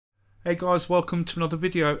Hey guys, welcome to another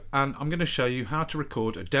video, and I'm going to show you how to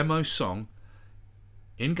record a demo song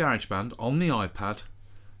in Garageband on the iPad,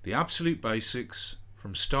 the absolute basics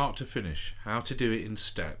from start to finish, how to do it in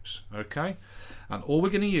steps, okay? And all we're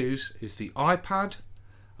going to use is the iPad,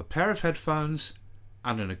 a pair of headphones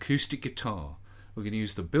and an acoustic guitar. We're going to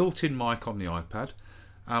use the built-in mic on the iPad,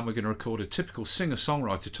 and we're going to record a typical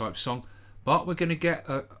singer-songwriter type song, but we're going to get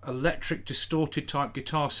an electric distorted type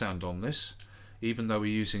guitar sound on this, even though we're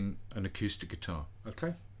using an acoustic guitar.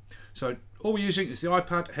 Okay, so all we're using is the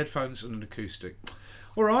iPad, headphones and an acoustic.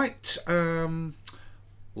 Alright,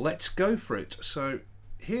 let's go for it. So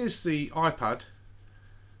here's the iPad,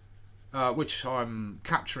 which I'm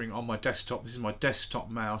capturing on my desktop. This is my desktop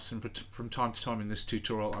mouse, and from time to time in this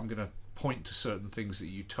tutorial I'm going to point to certain things that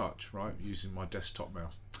you touch, right, using my desktop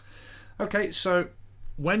mouse. Okay, so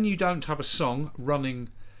when you don't have a song running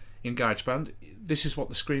in Garageband, this is what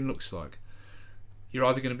the screen looks like. You're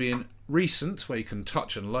either going to be in Recent, where you can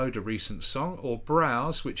touch and load a recent song, or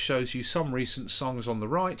Browse, which shows you some recent songs on the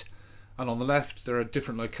right, and on the left there are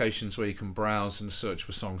different locations where you can browse and search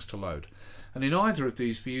for songs to load. And in either of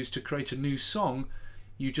these views, to create a new song,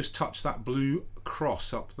 you just touch that blue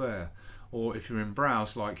cross up there, or if you're in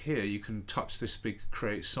Browse like here, you can touch this big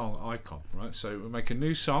Create Song icon, right? So we'll make a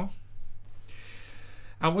new song.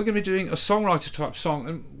 And we're going to be doing a songwriter type song,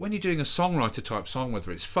 and when you're doing a songwriter type song,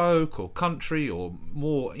 whether it's folk or country or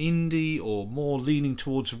more indie or more leaning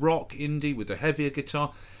towards rock indie with a heavier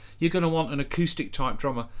guitar, you're going to want an acoustic type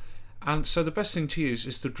drummer. And so the best thing to use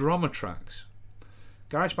is the drummer tracks.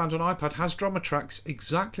 Garageband on iPad has drummer tracks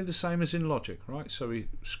exactly the same as in Logic, right? So we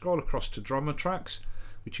scroll across to drummer tracks,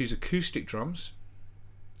 we choose acoustic drums,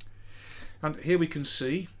 and here we can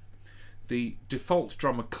see the default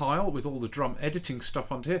drummer Kyle with all the drum editing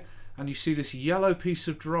stuff on here, and you see this yellow piece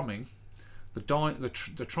of drumming, the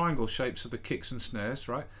triangle shapes of the kicks and snares,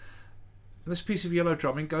 right? And this piece of yellow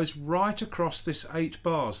drumming goes right across this 8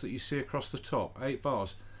 bars that you see across the top, 8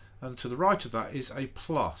 bars, and to the right of that is a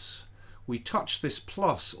plus. We touch this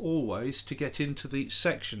plus always to get into the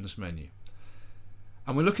sections menu,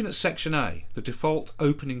 and we're looking at section A, the default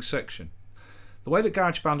opening section. The way that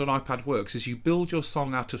Garageband on iPad works is you build your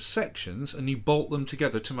song out of sections and you bolt them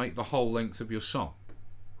together to make the whole length of your song,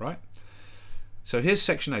 right? So here's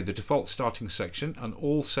section A, the default starting section, and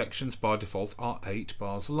all sections by default are 8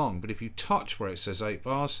 bars long. But if you touch where it says 8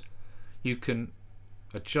 bars, you can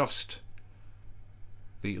adjust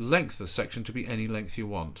the length of the section to be any length you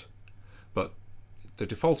want. But the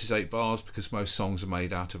default is 8 bars because most songs are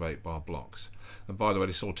made out of 8 bar blocks. And by the way,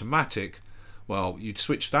 it's automatic. Well, you'd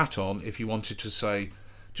switch that on if you wanted to say,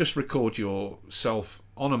 just record yourself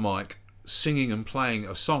on a mic singing and playing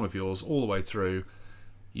a song of yours all the way through.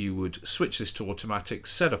 You would switch this to automatic,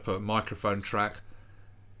 set up a microphone track,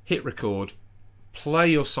 hit record,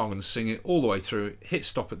 play your song and sing it all the way through, hit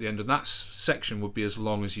stop at the end, and that section would be as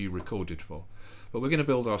long as you recorded for. But we're going to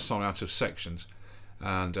build our song out of sections,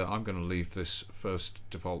 and I'm going to leave this first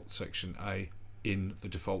default section A in the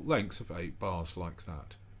default length of 8 bars like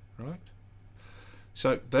that, right?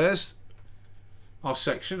 So there's our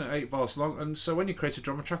section at 8 bars long, and so when you create a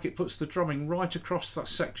drummer track, it puts the drumming right across that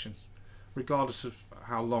section, regardless of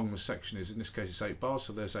how long the section is. In this case it's 8 bars,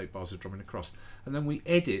 so there's 8 bars of drumming across. And then we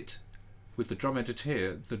edit, with the drum edit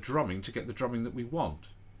here, the drumming to get the drumming that we want.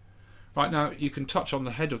 Right, now you can touch on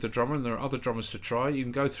the head of the drummer, and there are other drummers to try. You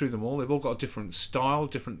can go through them all. They've all got a different style,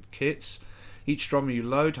 different kits. Each drummer you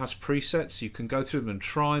load has presets. You can go through them and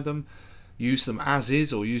try them, use them as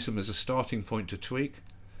is, or use them as a starting point to tweak,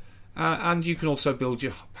 and you can also build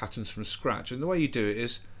your patterns from scratch. And the way you do it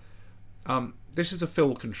is, this is the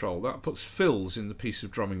fill control that puts fills in the piece of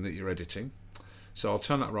drumming that you're editing, so I'll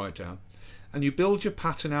turn that right down, and you build your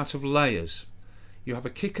pattern out of layers. You have a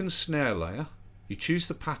kick and snare layer, you choose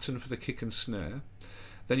the pattern for the kick and snare,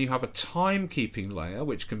 then you have a timekeeping layer,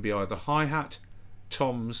 which can be either hi-hat,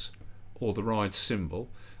 toms, or the ride cymbal,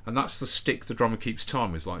 and that's the stick the drummer keeps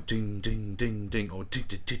time with, like ding ding ding ding, or ding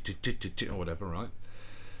ding ding ding ding ding, or whatever, right?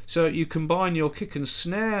 So you combine your kick and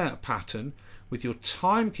snare pattern with your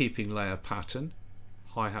timekeeping layer pattern,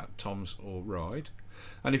 hi-hat, toms or ride,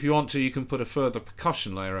 and if you want to you can put a further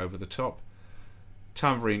percussion layer over the top,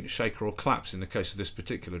 tambourine, shaker or claps in the case of this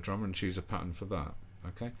particular drummer, and choose a pattern for that.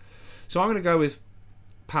 Okay, so I'm going to go with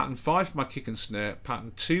pattern 5 for my kick and snare,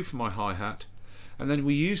 pattern 2 for my hi-hat, and then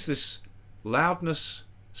we use this loudness,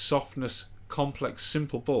 softness, complex,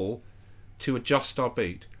 simple ball to adjust our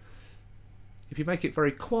beat. If you make it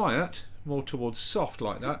very quiet, more towards soft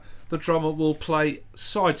like that, the drummer will play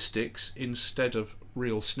side sticks instead of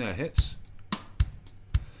real snare hits.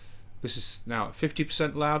 This is now at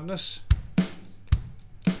 50% loudness,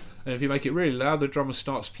 And if you make it really loud, the drummer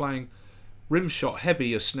starts playing rim shot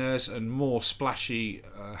heavier snares and more splashy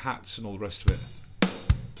hats and all the rest of it,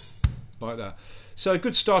 like that. So a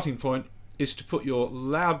good starting point is to put your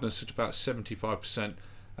loudness at about 75%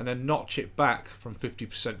 and then notch it back from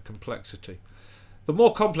 50% complexity. The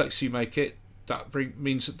more complex you make it, that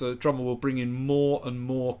means that the drummer will bring in more and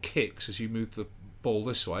more kicks as you move the ball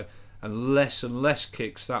this way, and less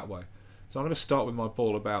kicks that way. So I'm going to start with my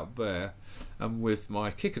ball about there, and with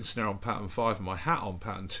my kick and snare on pattern 5 and my hat on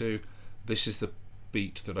pattern 2, this is the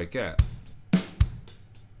beat that I get.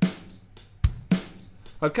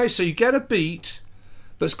 Okay, so you get a beat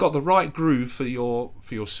that's got the right groove for your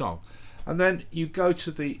song, and then you go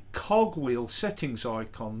to the cogwheel settings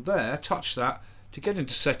icon there, touch that to get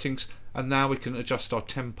into settings, and now we can adjust our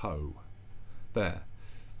tempo there.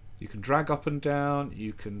 You can drag up and down,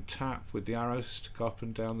 you can tap with the arrows to go up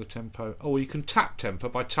and down the tempo, or you can tap tempo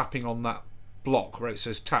by tapping on that block where it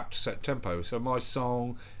says tap to set tempo. So my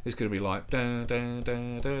song is going to be like da, da,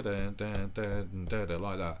 da, da, da, da, da, da, da,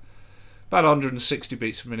 like that. About 160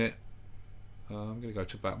 beats a minute. I'm going to go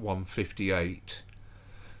to about 158.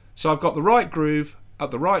 So I've got the right groove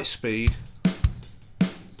at the right speed,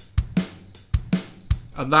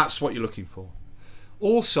 and that's what you're looking for.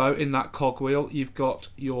 Also in that cogwheel you've got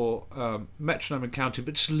your metronome and counting,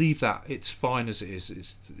 but just leave that, it's fine as it is,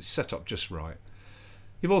 it's set up just right.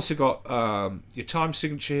 You've also got your time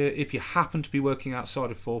signature here. If you happen to be working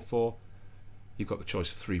outside of 4/4, you've got the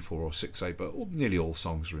choice of 3/4 or 6/8, but nearly all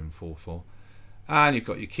songs are in 4/4. And you've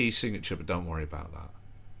got your key signature, but don't worry about that.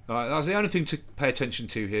 That's the only thing to pay attention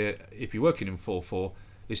to here if you're working in 4/4,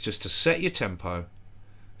 is just to set your tempo.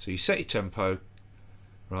 So you set your tempo,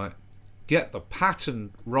 right, get the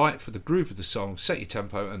pattern right for the groove of the song, set your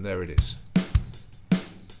tempo, and there it is.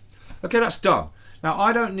 Okay, that's done. Now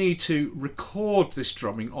I don't need to record this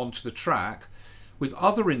drumming onto the track. With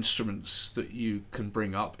other instruments that you can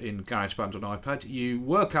bring up in Garageband on iPad, you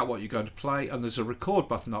work out what you're going to play, and there's a record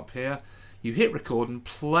button up here. You hit record and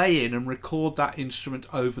play in and record that instrument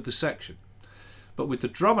over the section. But with the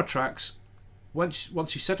drummer tracks, once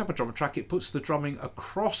you set up a drummer track, it puts the drumming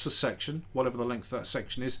across the section, whatever the length of that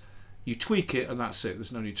section is. You tweak it and that's it.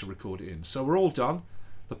 There's no need to record it in. So we're all done.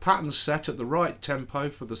 The pattern's set at the right tempo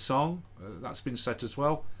for the song. That's been set as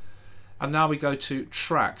well. And now we go to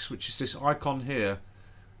tracks, which is this icon here,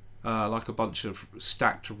 like a bunch of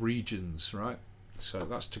stacked regions, right? So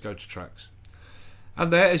that's to go to tracks.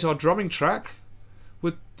 And there is our drumming track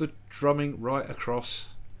with the drumming right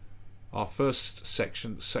across our first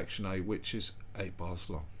section, section A, which is 8 bars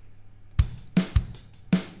long.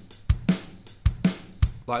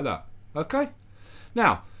 Like that. Okay?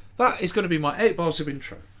 Now, that is going to be my 8 bars of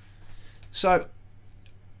intro. So,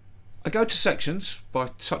 I go to sections by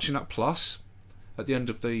touching that plus at the end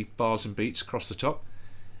of the bars and beats across the top.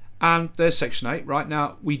 And there's section 8. Right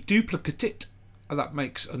now, we duplicate it, and that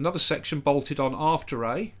makes another section bolted on after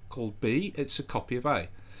A called B. It's a copy of A.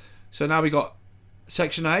 So now we got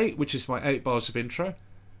section A, which is my 8 bars of intro.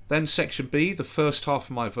 Then section B, the first half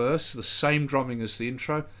of my verse, the same drumming as the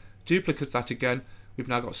intro. Duplicate that again. We've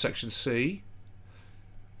now got section C.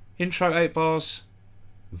 Intro 8 bars,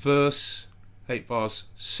 verse 8 bars,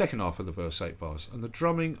 second half of the verse 8 bars. And the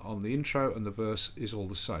drumming on the intro and the verse is all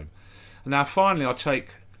the same. And now finally I'll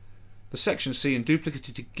take the section C and duplicate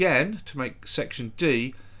it again to make section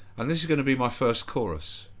D, and this is going to be my first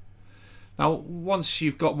chorus. Now once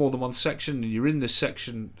you've got more than one section and you're in this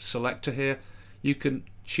section selector here, you can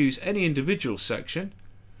choose any individual section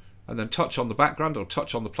and then touch on the background or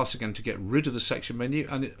touch on the plus again to get rid of the section menu,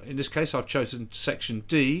 and in this case I've chosen section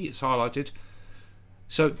D, it's highlighted.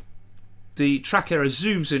 So the track error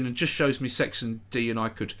zooms in and just shows me section D, and I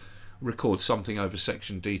could record something over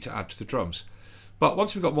section D to add to the drums. But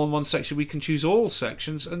once we've got more than one section, we can choose all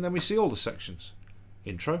sections, and then we see all the sections.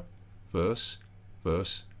 Intro, verse,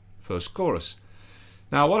 verse, first chorus.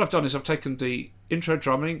 Now what I've done is I've taken the intro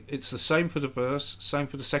drumming, it's the same for the verse, same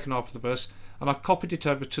for the second half of the verse, and I've copied it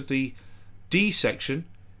over to the D section,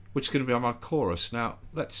 which is going to be on my chorus. Now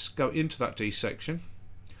let's go into that D section.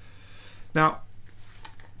 Now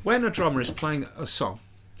when a drummer is playing a song,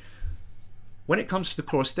 when it comes to the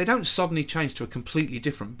chorus, they don't suddenly change to a completely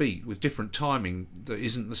different beat with different timing that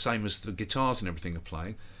isn't the same as the guitars and everything are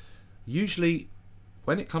playing. Usually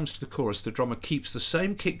when it comes to the chorus, the drummer keeps the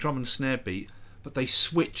same kick drum and snare beat, but they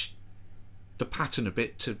switch the pattern a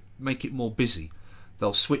bit to make it more busy.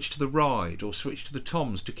 They'll switch to the ride or switch to the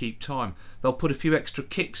toms to keep time. They'll put a few extra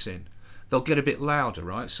kicks in. They'll get a bit louder,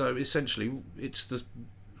 right? So essentially it's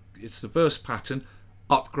the verse pattern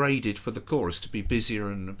upgraded for the chorus to be busier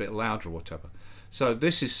and a bit louder or whatever. So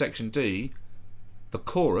this is section D, the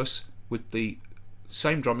chorus, with the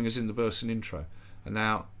same drumming as in the verse and intro. And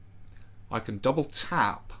now I can double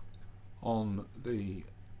tap on the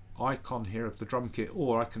icon here of the drum kit,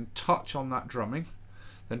 or I can touch on that drumming,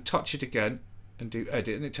 then touch it again and do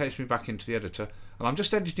edit, and it takes me back into the editor. And I'm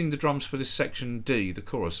just editing the drums for this section D, the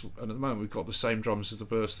chorus, and at the moment we've got the same drums as the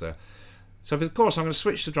verse there. So for the chorus I'm going to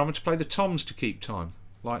switch the drummer to play the toms to keep time,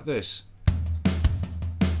 like this.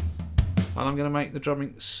 And I'm going to make the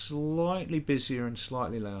drumming slightly busier and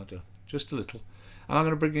slightly louder, just a little. And I'm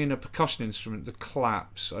going to bring in a percussion instrument that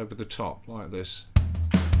claps over the top, like this.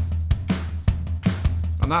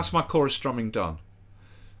 And that's my chorus drumming done.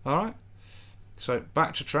 Alright, so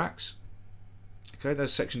back to tracks. Okay,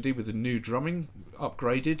 there's section D with the new drumming,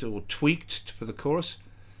 upgraded or tweaked for the chorus.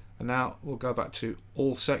 And now we'll go back to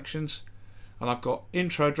all sections. And I've got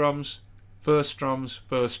intro drums, verse drums,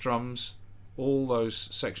 all those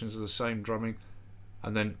sections are the same drumming,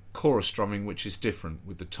 and then chorus drumming, which is different,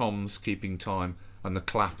 with the toms keeping time and the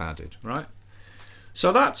clap added, right?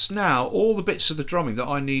 So that's now all the bits of the drumming that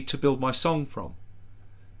I need to build my song from,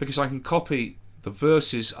 because I can copy the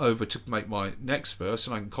verses over to make my next verse,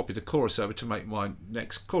 and I can copy the chorus over to make my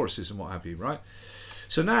next choruses and what have you, right?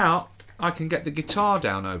 So now I can get the guitar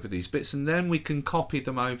down over these bits, and then we can copy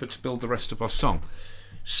them over to build the rest of our song.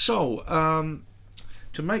 So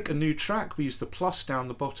to make a new track, we use the plus down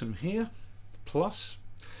the bottom here, plus.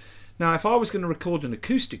 Now if I was going to record an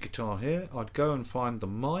acoustic guitar here, I'd go and find the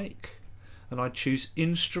mic, and I'd choose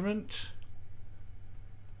instrument,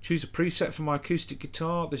 choose a preset for my acoustic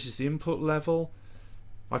guitar. This is the input level.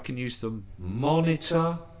 I can use the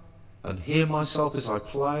monitor and hear myself as I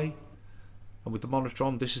play. And with the monitor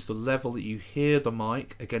on, this is the level that you hear the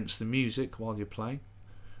mic against the music while you're playing.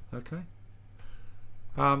 Okay.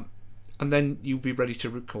 And then you'll be ready to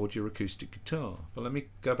record your acoustic guitar. But let me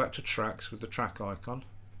go back to tracks with the track icon.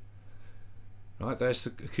 Right, there's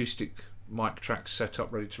the acoustic mic track set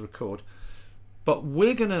up, ready to record. But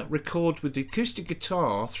we're going to record with the acoustic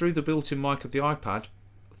guitar through the built-in mic of the iPad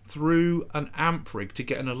through an amp rig to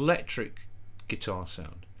get an electric guitar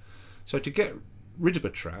sound. So to get rid of a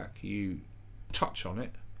track, you touch on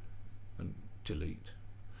it and delete.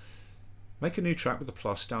 Make a new track with the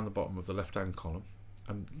plus down the bottom of the left-hand column.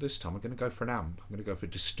 And this time I'm going to go for an amp. I'm going to go for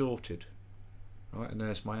distorted. Right, and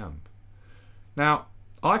there's my amp. Now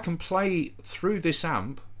I can play through this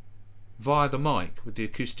amp via the mic with the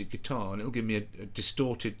acoustic guitar, and it'll give me a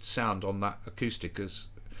distorted sound on that acoustic as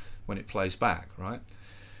when it plays back, right?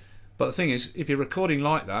 But the thing is, if you're recording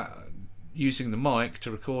like that, using the mic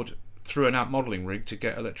to record through an amp modelling rig to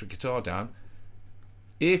get electric guitar down,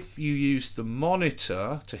 if you use the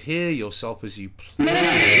monitor to hear yourself as you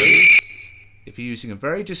play, if you're using a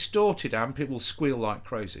very distorted amp, it will squeal like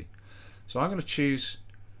crazy. So I'm going to choose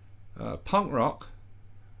punk rock,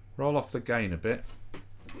 roll off the gain a bit,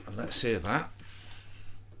 and let's hear that.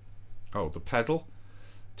 Oh, the pedal,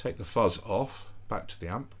 take the fuzz off, back to the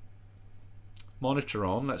amp. Monitor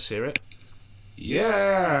on, let's hear it.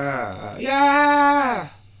 Yeah! Yeah!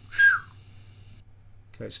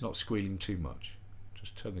 Okay, it's not squealing too much.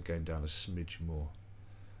 Just turn the gain down a smidge more.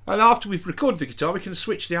 And after we've recorded the guitar, we can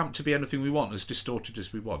switch the amp to be anything we want, as distorted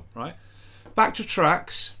as we want, right? Back to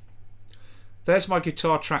tracks. There's my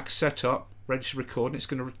guitar track set up, ready to record, and it's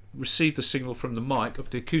going to receive the signal from the mic of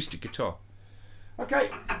the acoustic guitar. Okay,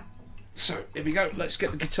 so here we go. Let's get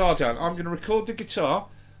the guitar down. I'm going to record the guitar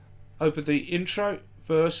over the intro,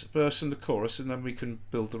 verse, and the chorus, and then we can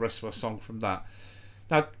build the rest of our song from that.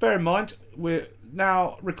 Now, bear in mind, we're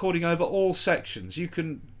now recording over all sections. You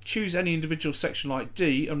can choose any individual section like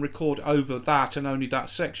D and record over that and only that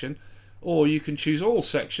section, or you can choose all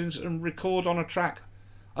sections and record on a track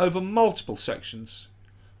over multiple sections,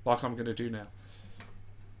 like I'm going to do now.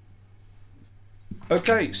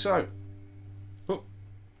 Okay, so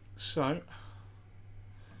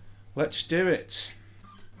let's do it.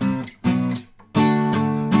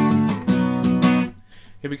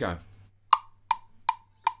 Here we go.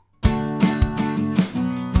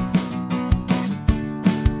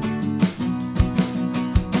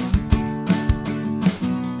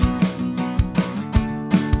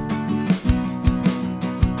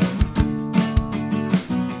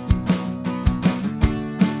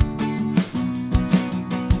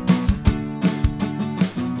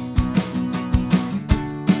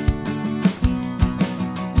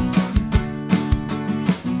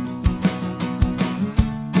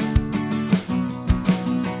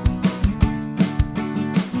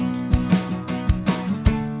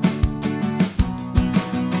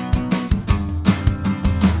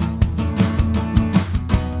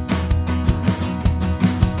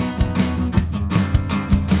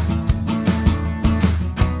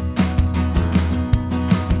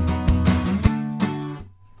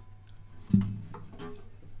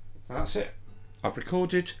 That's it. I've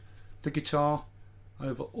recorded the guitar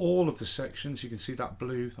over all of the sections. You can see that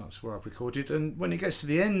blue, that's where I've recorded. And when it gets to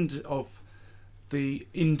the end of the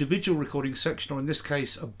individual recording section, or in this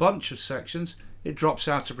case a bunch of sections, it drops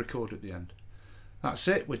out of record at the end. That's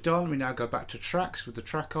it, we're done. We now go back to tracks with the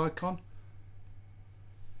track icon.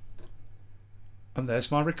 And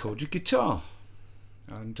there's my recorded guitar.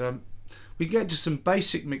 And we get to some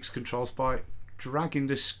basic mix controls by dragging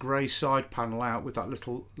this grey side panel out with that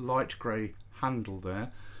little light grey handle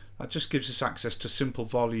there. That just gives us access to simple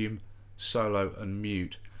volume, solo and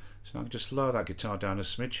mute. So I can just lower that guitar down a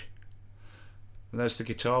smidge. And there's the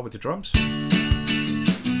guitar with the drums.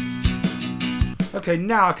 Okay,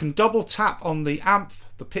 now I can double tap on the amp,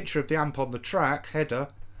 the picture of the amp on the track header,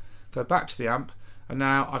 go back to the amp, and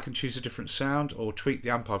now I can choose a different sound or tweak the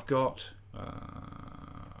amp I've got.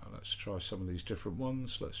 Let's try some of these different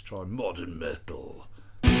ones. Let's try modern metal.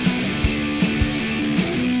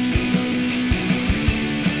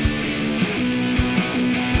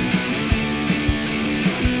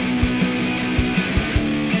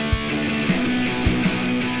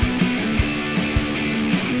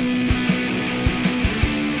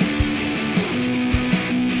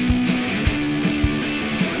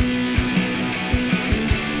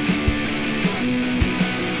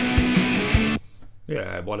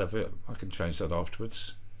 Yeah, whatever, I can change that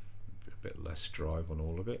afterwards. A bit less drive on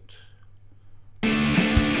all of it.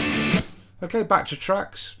 Okay, back to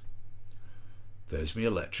tracks. There's my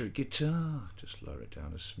electric guitar. Just lower it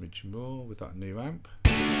down a smidge more with that new amp.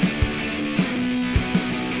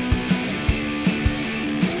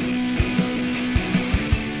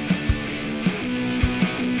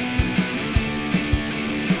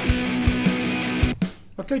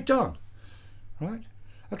 Okay, done. Right.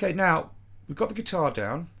 Okay, now we've got the guitar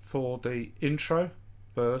down for the intro,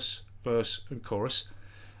 verse, and chorus.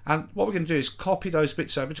 And what we're going to do is copy those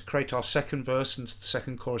bits over to create our second verse and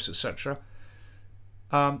second chorus, etc.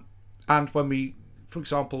 And when we, for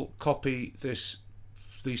example, copy these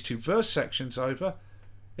two verse sections over,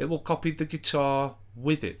 it will copy the guitar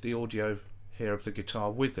with it, the audio here of the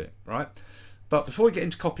guitar with it, right? But before we get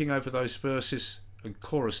into copying over those verses and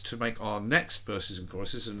chorus to make our next verses and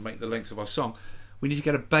choruses and make the length of our song, we need to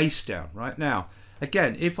get a bass down. Right now,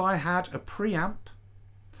 again, if I had a preamp,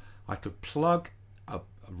 I could plug a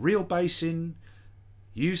real bass in,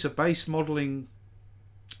 use a bass modeling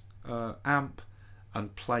amp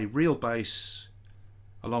and play real bass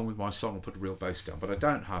along with my song and put a real bass down, but I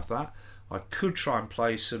don't have that. I could try and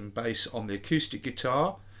play some bass on the acoustic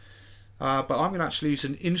guitar, but I'm going to actually use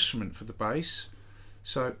an instrument for the bass.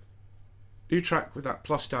 So new track with that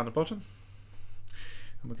plus down the bottom.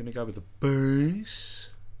 And we're going to go with the bass.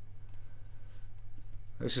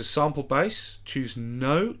 This is sample bass. Choose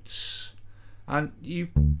notes, and you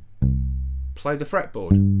play the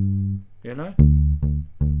fretboard. You know,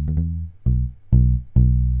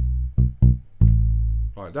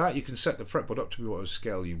 like that. You can set the fretboard up to be whatever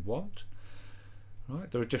scale you want.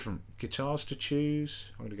 Right. There are different guitars to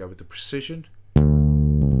choose. I'm going to go with the precision.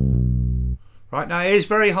 Right now, it is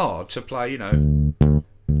very hard to play. You know.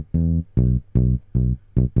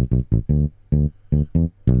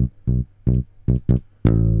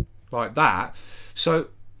 Like that. So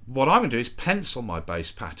what I'm going to do is pencil my bass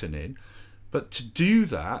pattern in, but to do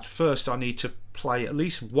that first I need to play at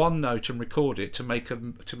least one note and record it to make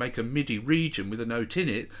a MIDI region with a note in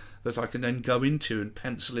it that I can then go into and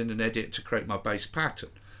pencil in and edit to create my bass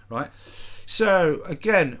pattern, right? So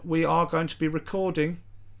again, we are going to be recording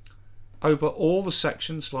over all the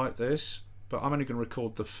sections like this, but I'm only going to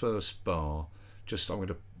record the first bar. I'm going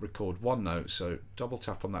to record one note, so double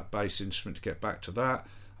tap on that bass instrument to get back to that.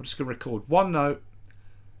 I'm just going to record one note,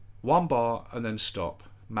 one bar, and then stop.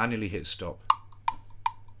 Manually hit stop.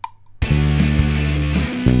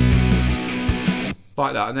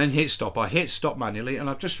 Like that, and then hit stop. I hit stop manually, and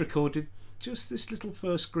I've just recorded just this little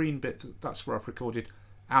first green bit. That's where I've recorded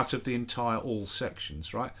out of the entire all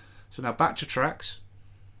sections, right? So now back to tracks.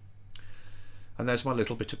 And there's my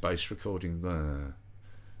little bit of bass recording there.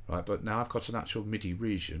 Right, but now I've got an actual MIDI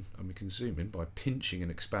region, and we can zoom in by pinching and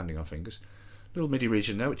expanding our fingers. Little MIDI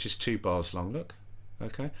region there, which is 2 bars long, look.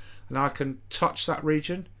 Okay, and now I can touch that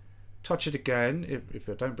region, touch it again, if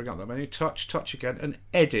I don't bring up that menu, touch again, and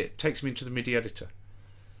edit. Takes me into the MIDI editor.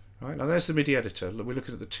 Right, now there's the MIDI editor. We're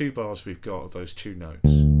looking at the 2 bars we've got of those 2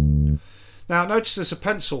 notes. Now notice there's a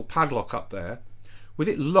pencil padlock up there. With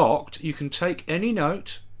it locked, you can take any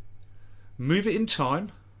note, move it in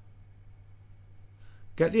time,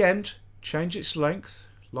 get the end, change its length,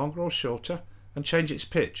 longer or shorter, and change its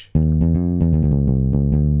pitch.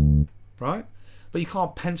 Right? But you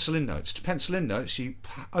can't pencil in notes. To pencil in notes, you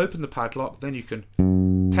open the padlock, then you can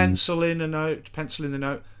pencil in a note, pencil in the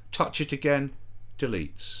note, touch it again,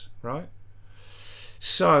 deletes, right?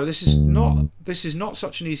 So this is not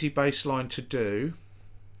such an easy bass line to do.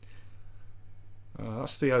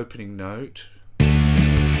 That's the opening note, and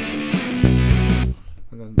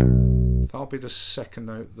then that'll be the second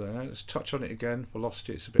note there. Let's touch on it again.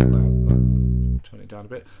 Velocity, it's a bit loud. Turn it down a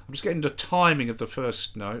bit. I'm just getting the timing of the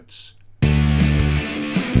first notes.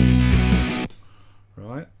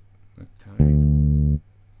 Right. Okay.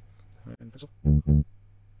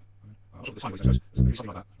 Something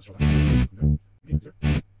like that.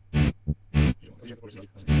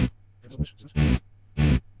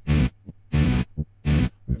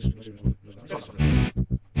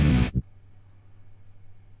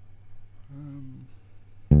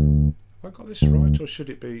 Have I got this right, or should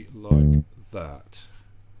it be like that?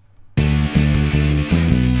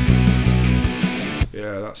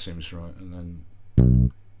 Yeah, that seems right. And then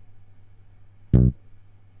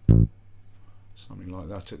something like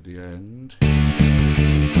that at the end.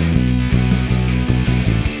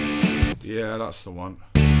 Yeah, that's the one.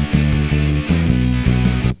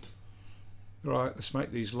 Right, let's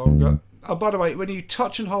make these longer. Oh, by the way, when you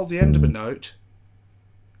touch and hold the end of a note,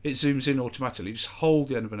 it zooms in automatically. Just hold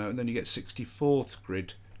the end of a note and then you get 64th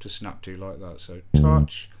grid to snap to like that. So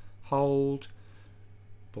touch, hold,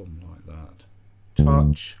 boom, like that.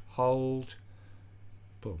 Touch, hold,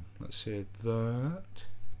 boom. Let's hear that.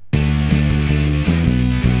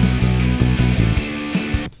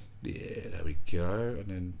 Yeah, there we go. And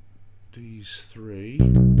then these three.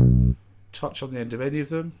 Touch on the end of any of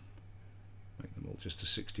them. Make them all just a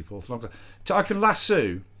 64th longer. I can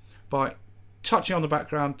lasso by touching on the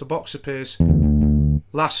background, the box appears,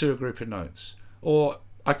 lasso a group of notes. Or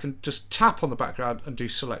I can just tap on the background and do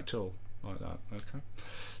select all, like that. Okay.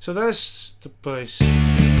 So there's the bass.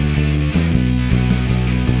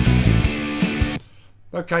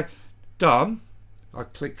 Okay, done. I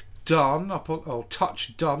click done, or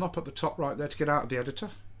touch done up at the top right there to get out of the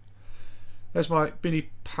editor. There's my mini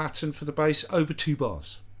pattern for the bass over 2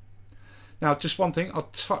 bars. Now just one thing, I'll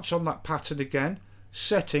touch on that pattern again.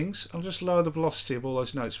 Settings, I'll just lower the velocity of all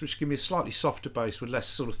those notes, which give me a slightly softer bass with less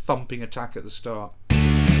sort of thumping attack at the start.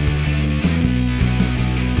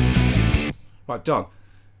 Right, done.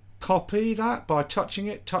 Copy that by touching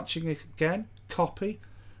it again, copy,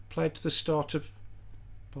 play it to the start of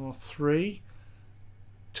bar 3,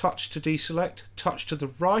 touch to deselect, touch to the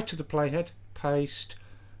right of the playhead, paste,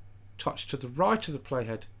 touch to the right of the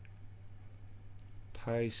playhead,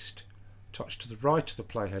 paste, touch to the right of the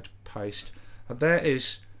playhead, paste. And there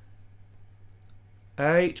is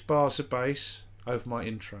 8 bars of bass over my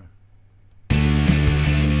intro.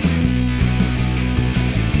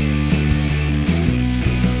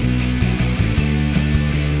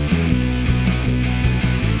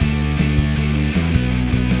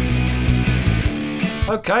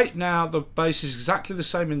 Okay, now the bass is exactly the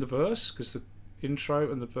same in the verse because the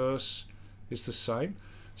intro and the verse is the same.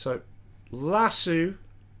 So lasso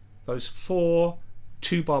those 4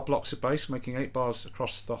 2-bar blocks of bass, making 8 bars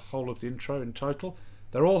across the whole of the intro in total.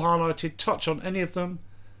 They're all highlighted. Touch on any of them,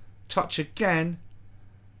 touch again,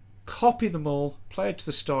 copy them all, play it to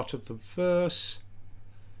the start of the verse,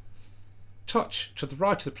 touch to the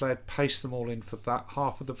right of the player, paste them all in for that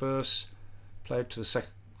half of the verse, play it to the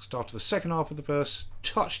start of the second half of the verse,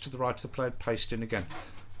 touch to the right of the player, paste in again.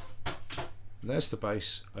 And there's the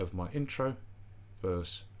bass over my intro,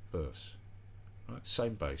 verse, verse. Right?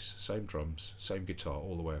 Same bass, same drums, same guitar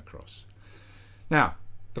all the way across. Now,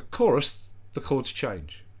 the chorus, the chords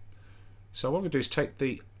change. So what I'm going to do is take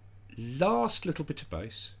the last little bit of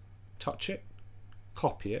bass, touch it,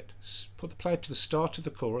 copy it, put the player to the start of the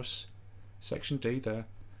chorus, section D there,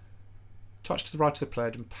 touch to the right of the player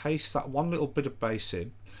and paste that one little bit of bass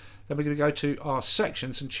in. Then we're going to go to our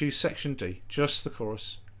sections and choose section D, just the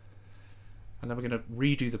chorus. And then we're going to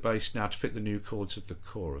redo the bass now to fit the new chords of the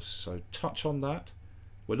chorus. So touch on that.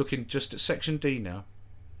 We're looking just at section D now.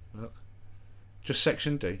 Look. Just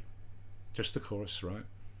section D. Just the chorus, right?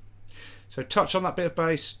 So touch on that bit of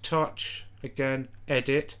bass, touch, again,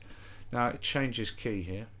 edit. Now it changes key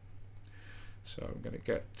here. So I'm going to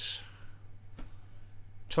get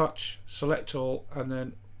touch, select all, and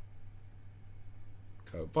then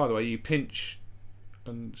go. By the way, you pinch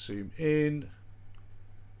and zoom in,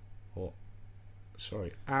 or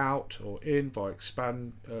sorry, out or in by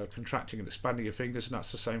contracting and expanding your fingers, and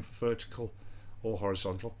that's the same for vertical or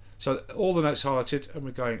horizontal. So all the notes highlighted, and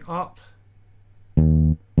we're going up. I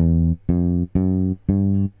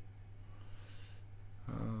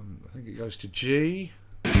think it goes to G.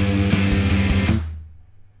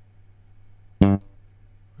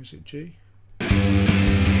 Is it G?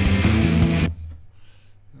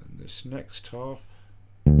 this next half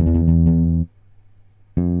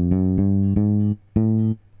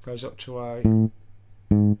goes up to A.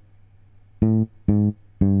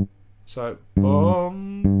 So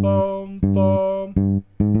bum bum bum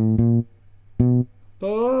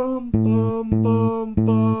bum bum bum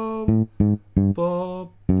bum bum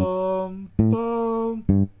bum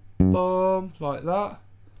bum bum, like that.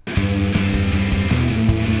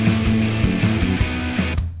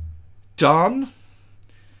 Done.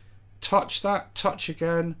 Touch that, touch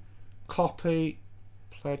again, copy,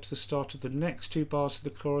 play to the start of the next two bars of the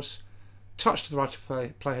chorus, touch to the right of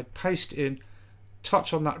playhead, paste in,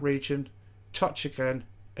 touch on that region, touch again,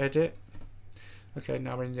 edit. Okay,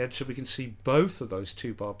 now we're in the editor, we can see both of those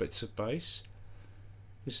 2 bar bits of bass.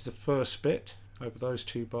 This is the first bit over those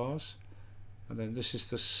 2 bars, and then this is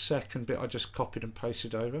the second bit I just copied and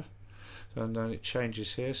pasted over, and then it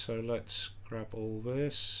changes here. So let's grab all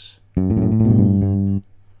this.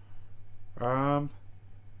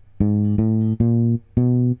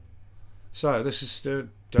 So this is the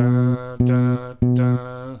da da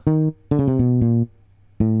da da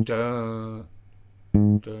da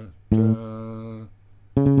da da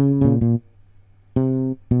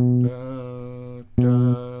da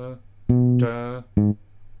da,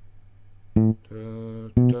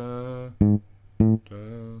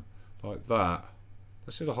 like that.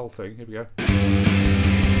 Let's do the whole thing. Here we go.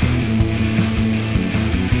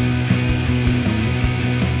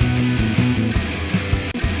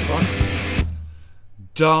 Right.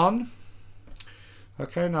 Done.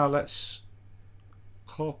 Okay, now let's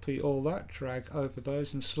copy all that, drag over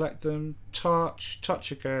those and select them, touch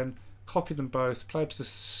again, copy them both, play to the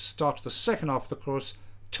start of the second half of the chorus,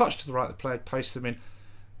 touch to the right of the playhead, paste them in,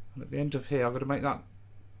 and at the end of here I'm going to make that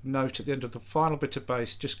note at the end of the final bit of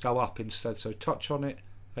bass just go up instead. So touch on it,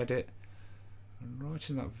 edit, and right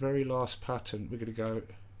in that very last pattern we're going to go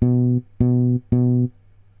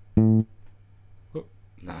whoop,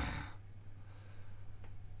 nah.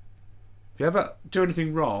 If you ever do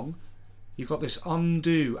anything wrong, you've got this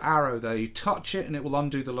undo arrow there. You touch it and it will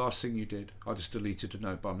undo the last thing you did. I just deleted a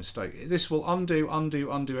note by mistake. This will undo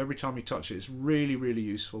every time you touch it. It's really, really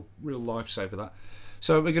useful. Real lifesaver, that.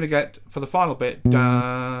 So we're going to get, for the final bit,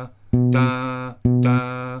 da, da,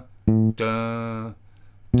 da, da, da,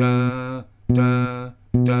 da, da,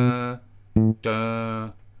 da,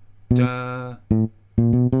 da,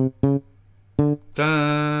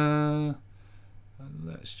 da. And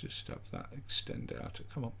let's just have that extend out.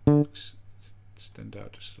 Come on. Extend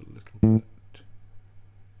out just a little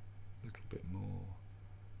bit more,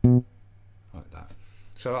 like that.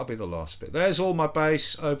 So that'll be the last bit. There's all my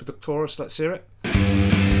bass over the chorus. Let's hear it.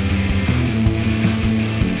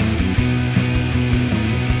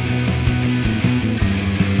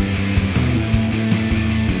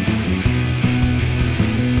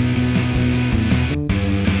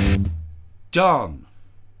 Done.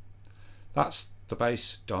 That's the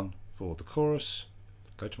bass done for the chorus.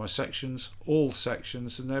 Go to my sections, all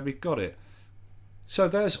sections, and there we've got it. So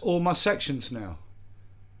there's all my sections now.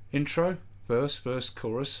 Intro, verse,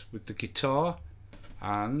 chorus with the guitar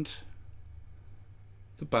and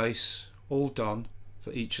the bass all done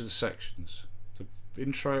for each of the sections. The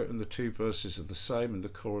intro and the 2 verses are the same, and the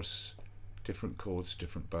chorus, different chords,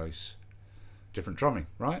 different bass, different drumming,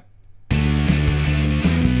 right?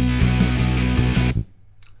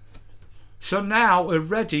 So now we're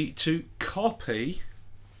ready to copy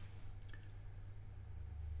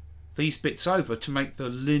these bits over to make the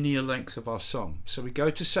linear length of our song. So we go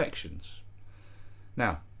to sections.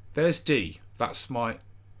 Now there's D, that's my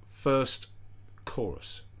first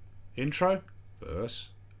chorus. Intro, verse,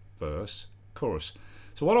 chorus.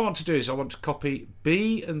 So what I want to do is I want to copy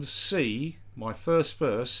B and C, my first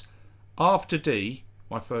verse, after D,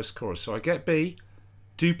 my first chorus. So I get B,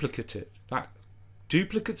 duplicate it. That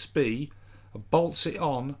duplicates B and bolts it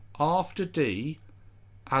on after D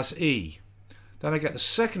as E. Then I get the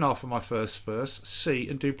second half of my first verse, C,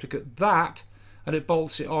 and duplicate that, and it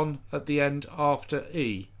bolts it on at the end after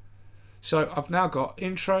E. So I've now got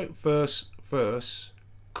intro, verse,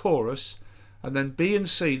 chorus, and then B and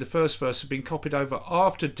C, the first verse, have been copied over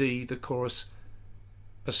after D, the chorus,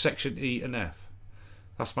 as section E and F.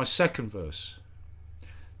 That's my second verse.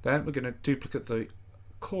 Then we're going to duplicate the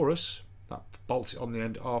chorus, that bolts it on the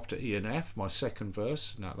end after E and F, my second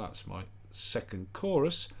verse. Now that's my second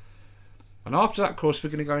chorus. And after that chorus we're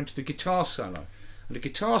going to go into the guitar solo, and the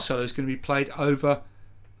guitar solo is going to be played over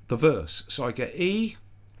the verse. So I get E,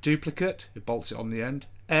 duplicate, it bolts it on the end,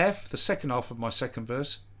 F, the second half of my second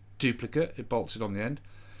verse, duplicate, it bolts it on the end.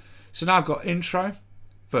 So now I've got intro,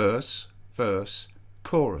 verse,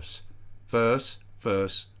 chorus, verse,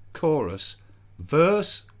 chorus,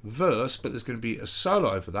 verse, verse, but there's going to be a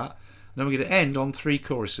solo over that. And then we're going to end on 3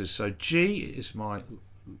 choruses. So G is my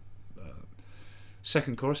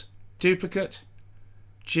second chorus, duplicate,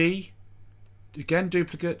 G, again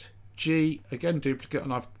duplicate, G, again duplicate,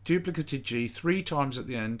 and I've duplicated G 3 times at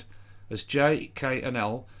the end as J, K and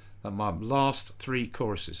L, and my last 3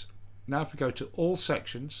 choruses. Now if we go to all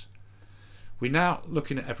sections, we're now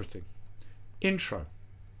looking at everything. Intro,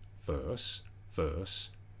 verse, verse,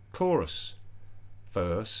 chorus,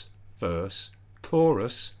 verse, verse,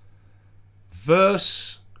 chorus,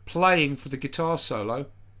 verse playing for the guitar solo,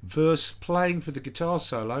 verse playing for the guitar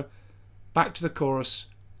solo, back to the chorus,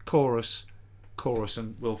 chorus, chorus,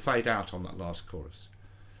 and we'll fade out on that last chorus.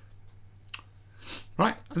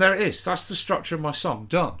 Right, and there it is. That's the structure of my song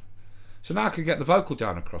done. So now I can get the vocal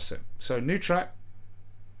down across it. So new track,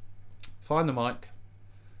 find the mic,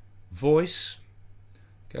 voice.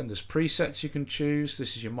 Again, there's presets you can choose.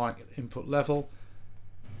 This is your mic input level.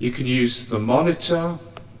 You can use the monitor,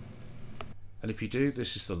 and if you do,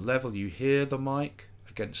 this is the level you hear the mic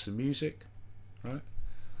against the music. Right.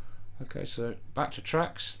 Okay, so back to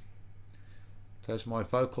tracks. There's my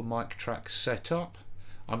vocal mic track set up.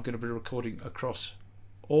 I'm going to be recording across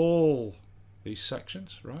all these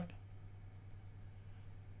sections, right?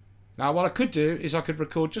 Now what I could do is I could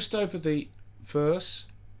record just over the verse,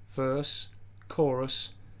 verse,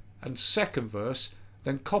 chorus and second verse,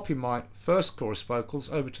 then copy my first chorus vocals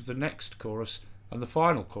over to the next chorus and the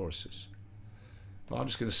final choruses. Well, I'm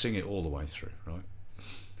just going to sing it all the way through, right?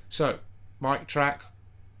 So, mic track,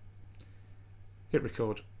 hit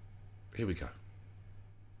record, here we go.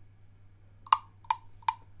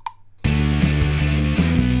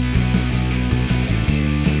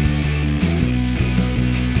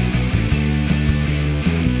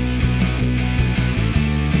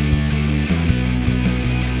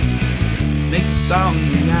 Make a song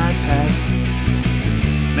on the iPad.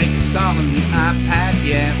 Make a song on the iPad,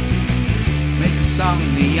 yeah. Make a song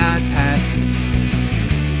on the iPad.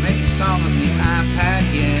 Make a song on the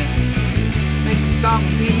iPad, yeah. Make a song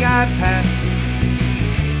on the iPad.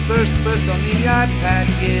 First verse on the iPad,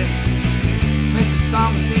 yeah. Make a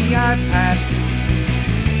song on the iPad.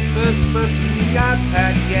 First verse on the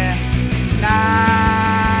iPad, yeah.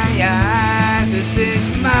 Nah, yeah, this is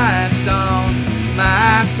my song,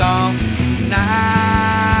 my song.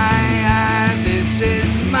 Nah, this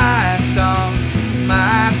is my song,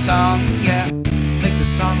 yeah. Make a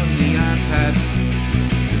song on the iPad.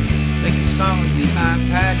 Make a song on the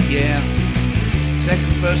iPad, yeah.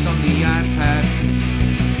 Second verse on the iPad.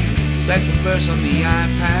 Second verse on the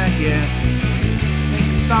iPad, yeah. Make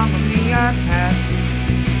a song on the iPad.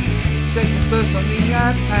 Second verse on the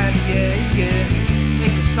iPad, yeah, yeah.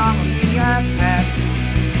 Make a song on the iPad.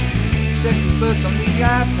 Second verse on the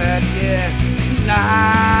iPad, yeah.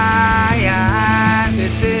 Nah, yeah,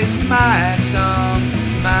 this is my song,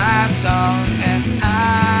 and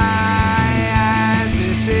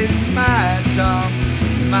this is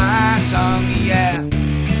my song, yeah.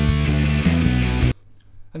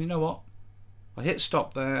 And you know what? I hit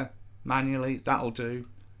stop there manually, that'll do.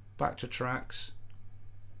 Back to tracks.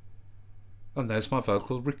 And there's my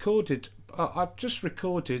vocal recorded. I've just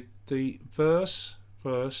recorded the verse,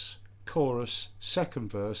 verse, chorus,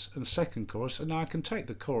 second verse and second chorus, and now I can take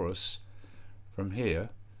the chorus from here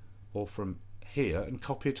or from here and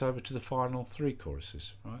copy it over to the final 3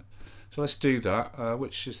 choruses, right? So let's do that.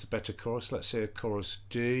 Which is the better chorus? Let's say a chorus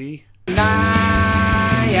D.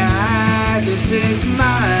 Nah, yeah, this is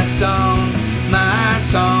my song, Nah,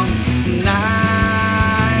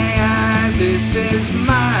 yeah, this is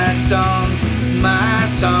my song,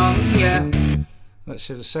 yeah. Let's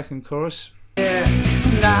say the second chorus. Yeah.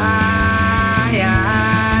 Nah,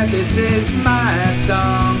 yeah, this is my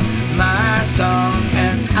song,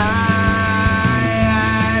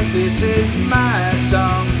 and this is my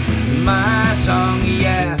song,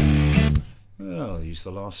 yeah. Well, I'll use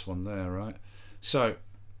the last one there, right? So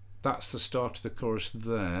that's the start of the chorus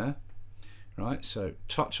there, right? So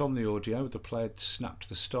touch on the audio with the playhead snap to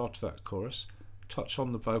the start of that chorus, touch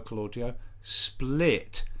on the vocal audio,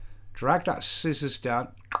 split, drag that scissors down,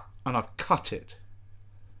 and I've cut it,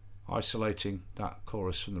 isolating that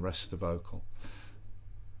chorus from the rest of the vocal.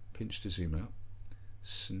 Pinch to zoom out,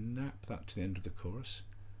 snap that to the end of the chorus,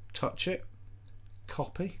 touch it,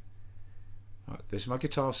 copy. Right, there's my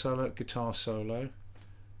guitar solo,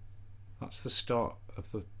 That's the start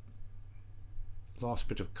of the last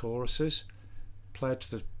bit of choruses. Play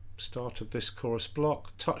to the start of this chorus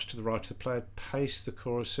block, touch to the right of the player, paste the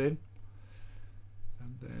chorus in,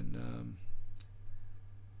 and then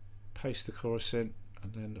paste the chorus in,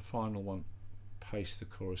 and then the final one, paste the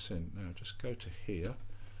chorus in. Now just go to here,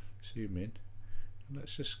 zoom in,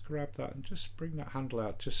 let's just grab that and just bring that handle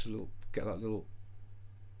out just a little, get that little,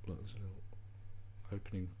 look, there's a little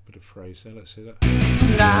opening bit of phrase there. Let's see that.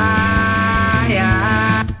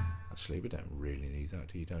 Actually, we don't really need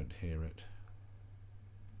that. You don't hear it.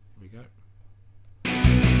 Here we go.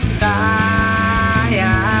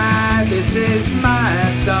 This is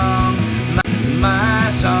my song,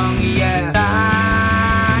 my song, yeah.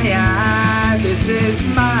 This is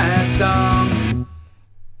my song.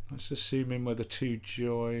 Let's just zoom in where the two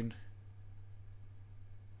join.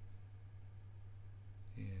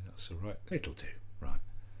 Yeah, that's all right. It'll do. Right.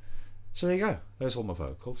 So there you go. There's all my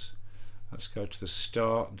vocals. Let's go to the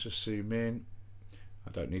start and just zoom in.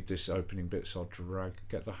 I don't need this opening bit, so I'll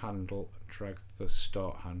get the handle, drag the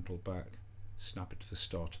start handle back, snap it to the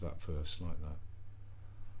start of that verse like that.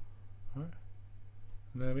 Right.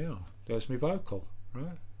 And there we are. There's my vocal.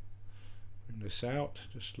 Right. Bring this out,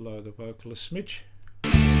 just lower the vocal a smidge.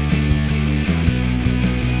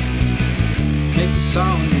 Make a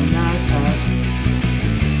song on the iPad.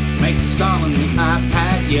 Make a song on the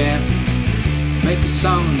iPad, yeah. Make a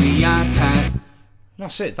song on the iPad.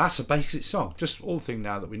 That's it, that's a basic song. Just all the thing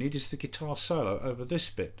now that we need is the guitar solo over this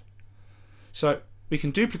bit. So we can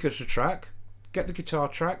duplicate a track, get the guitar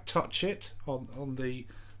track, touch it on the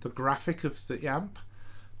graphic of the amp,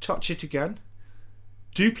 touch it again,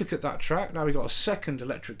 duplicate that track. Now we've got a second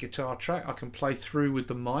electric guitar track I can play through with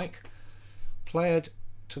the mic, play it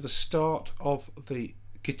to the start of the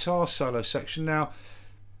guitar solo section. Now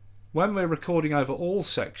when we're recording over all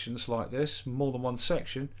sections like this, more than one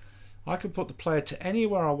section, I can put the player to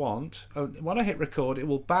anywhere I want, and when I hit record it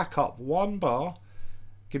will back up one bar,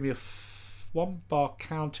 give me a 1 bar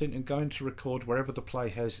counting and going to record wherever the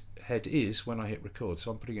playhead is when I hit record.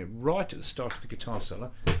 So I'm putting it right at the start of the guitar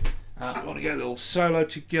solo. I want to get a little solo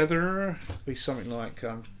together. It'll be something like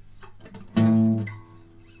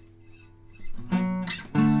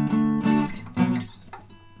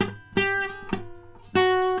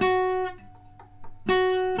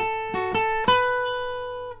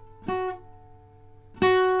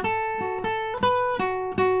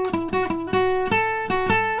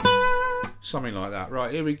something like that.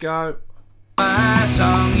 Right, here we go. My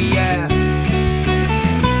song, yeah.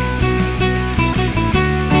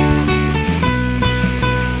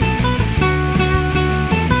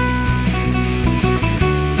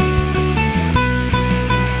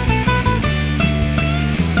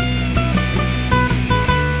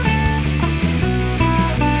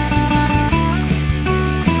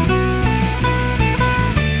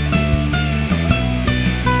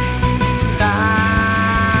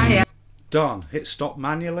 Done. Hit stop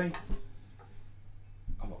manually.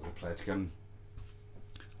 I'm not going to play it again.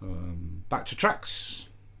 Back to tracks.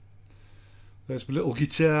 There's my little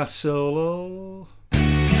guitar solo.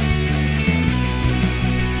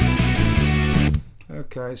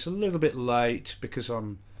 Okay, it's a little bit late because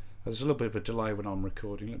there's a little bit of a delay when I'm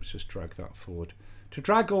recording. Let me just drag that forward. To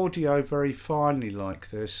drag audio very finely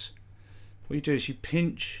like this, what you do is you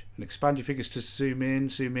pinch and expand your fingers to zoom in,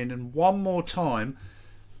 and one more time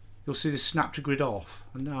you'll see the snap to grid off,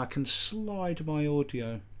 and now I can slide my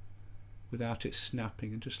audio without it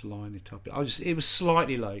snapping and just line it up. It was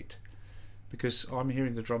slightly late because I'm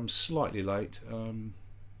hearing the drums slightly late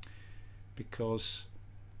because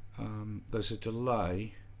there's a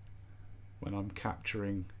delay when I'm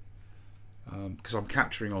capturing, because I'm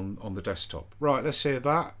capturing on the desktop. Right, let's hear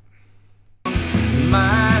that.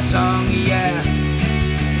 My song, yeah.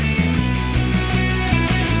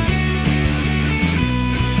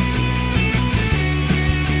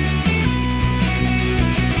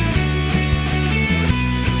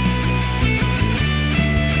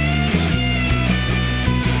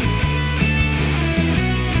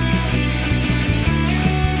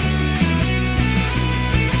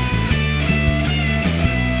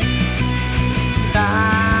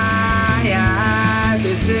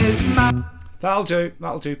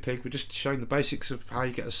 That'll do, Pig. We're just showing the basics of how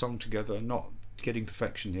you get a song together and not getting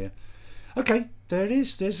perfection here. Okay, there it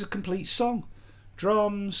is. There's a complete song.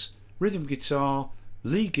 Drums, rhythm guitar,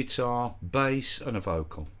 lead guitar, bass and a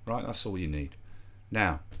vocal. Right, that's all you need.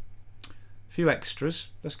 Now, a few extras.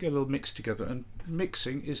 Let's get a little mix together. And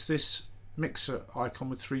mixing is this mixer icon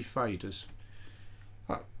with 3 faders.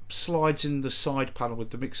 That slides in the side panel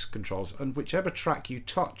with the mix controls, and whichever track you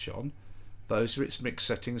touch on, those are its mix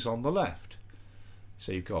settings on the left.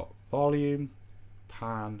 So you've got volume,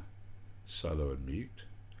 pan, solo and mute.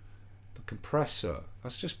 The compressor,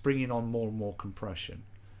 that's just bringing on more and more compression.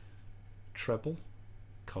 Treble,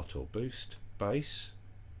 cut or boost. Bass,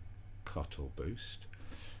 cut or boost.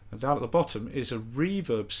 And down at the bottom is a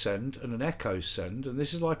reverb send and an echo send, and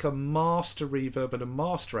this is like a master reverb and a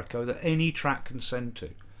master echo that any track can send to.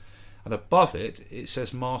 And above it, it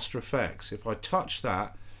says master effects. If I touch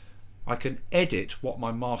that, I can edit what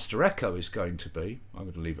my master echo is going to be. I'm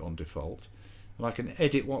going to leave it on default. And I can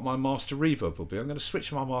edit what my master reverb will be. I'm going to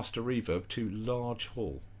switch my master reverb to large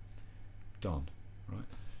hall. Done. Right.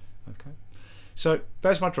 Okay. So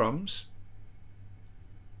there's my drums.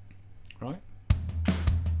 Right.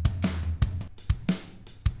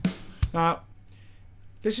 Now,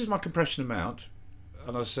 this is my compression amount,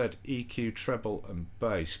 and as I said, EQ, treble and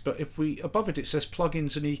bass. But if we, above it, it says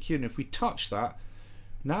plugins and EQ, and if we touch that,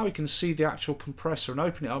 now we can see the actual compressor and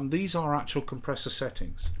open it up. And these are actual compressor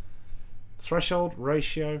settings. Threshold,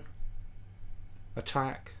 ratio,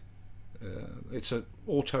 attack, it's an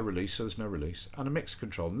auto release, so there's no release, and a mix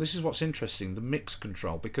control. And this is what's interesting, the mix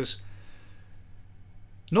control, because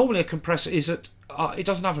normally a compressor is at it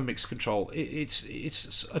doesn't have a mix control. It's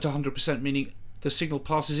at 100%, meaning the signal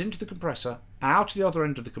passes into the compressor, out the other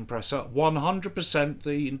end of the compressor, 100%.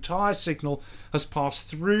 The entire signal has passed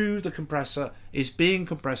through the compressor, is being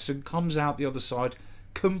compressed, and comes out the other side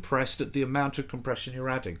compressed at the amount of compression you're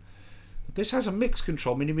adding. But this has a mix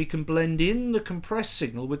control, meaning we can blend in the compressed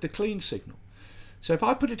signal with the clean signal. So if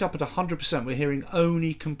I put it up at 100%, we're hearing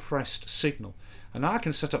only compressed signal. And now I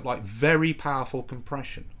can set up like very powerful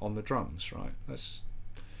compression on the drums, right? That's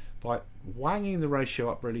by wanging the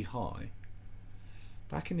ratio up really high,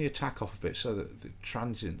 backing the attack off a bit so that the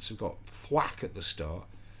transients have got thwack at the start,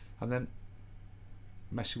 and then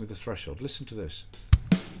messing with the threshold. Listen to this.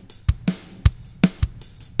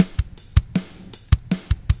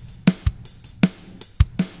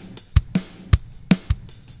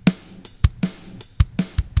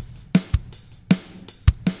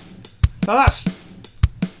 Now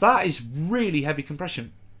that is really heavy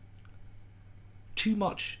compression. Too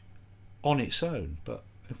much on its own, but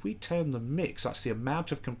if we turn the mix, that's the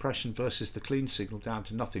amount of compression versus the clean signal, down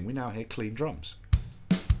to nothing. We now hear clean drums.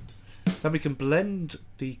 Then we can blend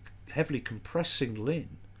the heavily compressed signal in,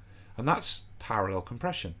 and that's parallel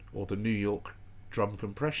compression, or the New York drum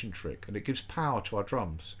compression trick, and it gives power to our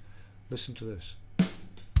drums. Listen to this.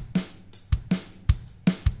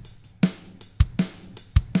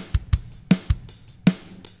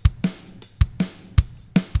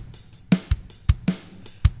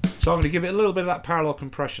 So I'm going to give it a little bit of that parallel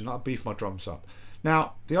compression. That'll beef my drums up.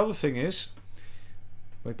 Now, the other thing is,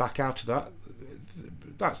 we back out of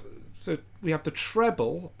that, we have the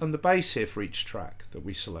treble and the bass here for each track that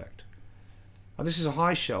we select. And this is a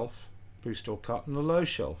high shelf boost or cut and a low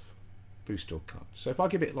shelf boost or cut. So if I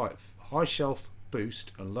give it like high shelf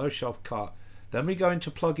boost and low shelf cut, then we go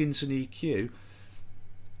into plugins and EQ,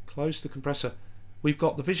 close the compressor, we've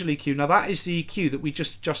got the visual EQ. Now that is the EQ that we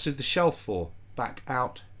just adjusted the shelf for, back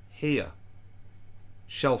out here.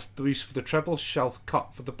 Shelf boost for the treble, shelf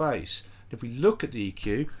cut for the bass. If we look at the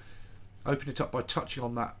EQ, open it up by touching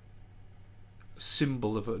on that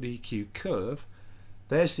symbol of an EQ curve,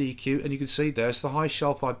 there's the EQ, and you can see there's the high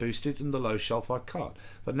shelf I boosted and the low shelf I cut.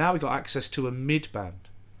 But now we've got access to a mid band,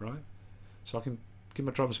 right? So I can give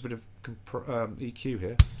my drums a bit of EQ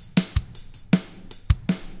here.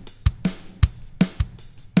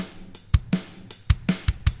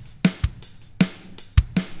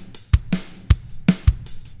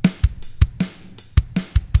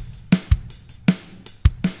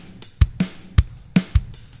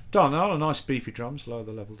 Done. Now, nice beefy drums. Lower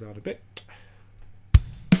the level down a bit.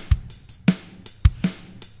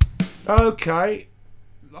 Okay,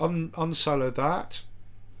 unsolo that.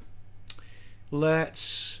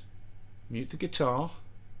 Let's mute the guitar,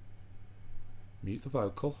 mute the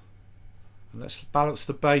vocal, and let's balance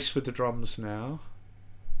the bass with the drums now.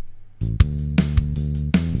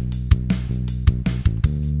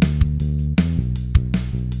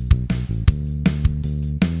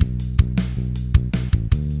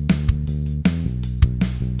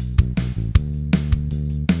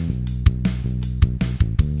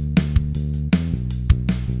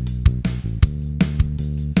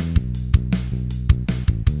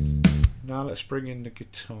 Now let's bring in the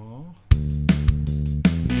guitar.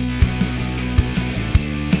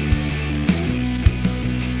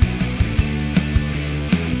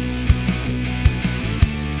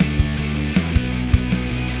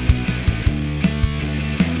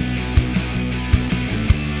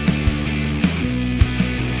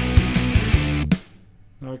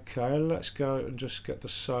 Okay, let's go and just get the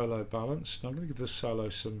solo balanced. Now I'm going to give the solo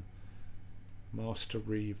some master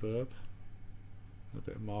reverb. A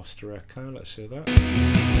bit of master echo, let's hear that.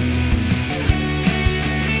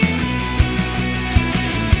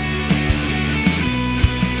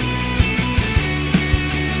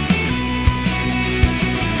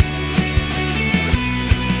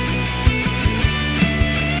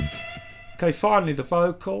 Okay, finally the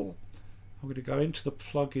vocal. I'm going to go into the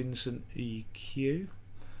plugins and EQ.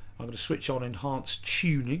 I'm going to switch on enhanced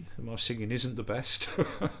tuning. My singing isn't the best.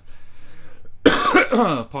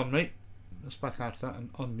 Pardon me. Let's back out of that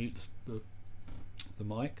and unmute the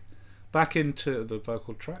mic. Back into the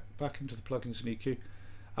vocal track. Back into the plugins and EQ.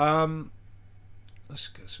 Let's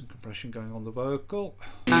get some compression going on the vocal.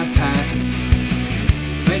 iPad,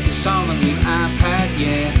 make a song on the iPad,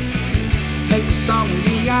 yeah. Make a song on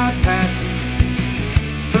the iPad.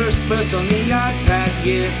 First verse on the iPad,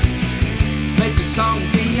 yeah. Make a song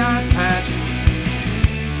on the iPad.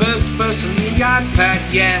 First verse on the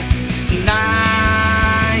iPad, yeah.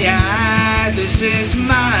 Nah, this is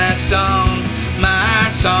my song, my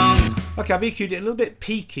song. Okay, I've EQ'd it a little bit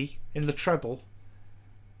peaky in the treble.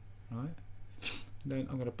 Right. Then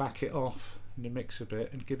I'm going to back it off in the mix a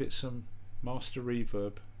bit and give it some master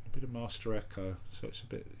reverb, a bit of master echo, so it's a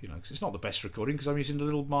bit, you know, 'cause it's not the best recording because I'm using the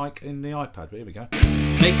little mic in the iPad, but here we go.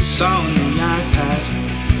 Make a song on the iPad.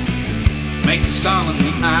 Make a song on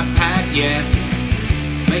the iPad, yeah.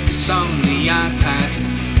 Make a song on the iPad.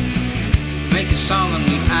 Make a song on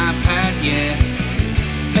the iPad, yeah.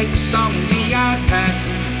 Make a song on the iPad.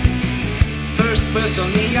 First verse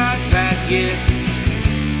on the iPad, yeah.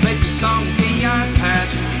 Make a song on the iPad.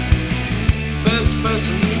 First verse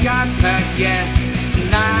on the iPad, yeah.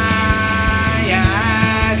 Nah,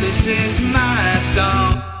 this is my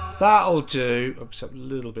song. That'll do, except a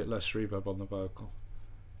little bit less reverb on the vocal.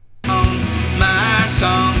 My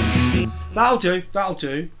song. That'll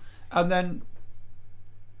do. And then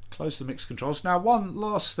close the mix controls. Now one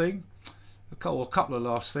last thing, a couple of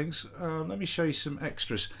last things. Let me show you some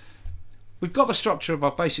extras. We've got the structure of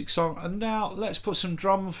our basic song, and now let's put some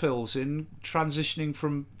drum fills in, transitioning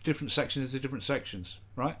from different sections to different sections,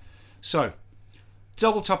 right? So,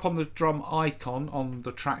 double tap on the drum icon on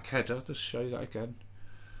the track header. Just show you that again.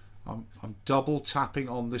 I'm double tapping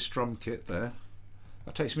on this drum kit there.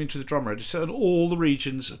 That takes me into the drum register, and all the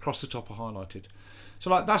regions across the top are highlighted. So,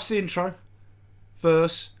 like, that's the intro,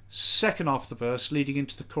 verse, second half of the verse, leading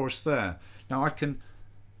into the chorus there. Now, I can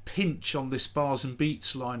pinch on this bars and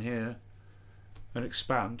beats line here and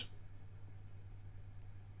expand.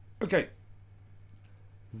 Okay,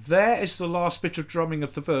 there is the last bit of drumming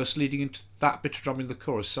of the verse leading into that bit of drumming of the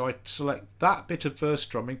chorus. So I select that bit of verse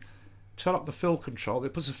drumming, turn up the fill control.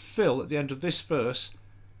 It puts a fill at the end of this verse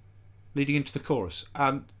leading into the chorus.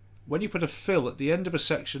 And when you put a fill at the end of a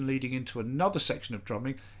section leading into another section of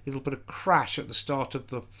drumming, it'll put a crash at the start of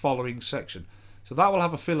the following section. So that will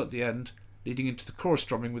have a fill at the end leading into the chorus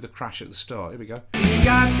drumming with a crash at the start. Here we go.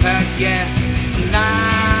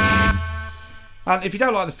 And if you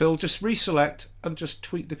don't like the fill, just reselect and just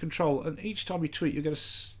tweak the control. And each time you tweak, you get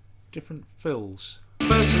different fills.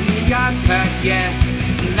 Let's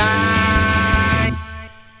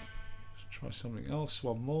try something else.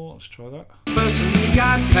 One more. Let's try that.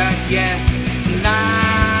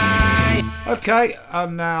 Okay,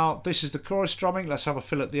 and now this is the chorus drumming. Let's have a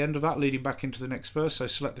fill at the end of that, leading back into the next verse. So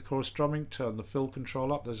select the chorus drumming, turn the fill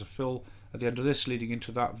control up. There's a fill at the end of this, leading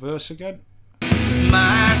into that verse again.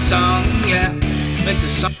 My song, yeah. Make the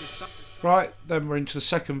song. Right, then we're into the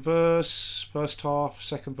second verse, first half,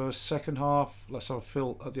 second verse, second half. Let's have a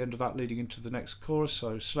fill at the end of that, leading into the next chorus.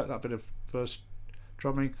 So select that bit of verse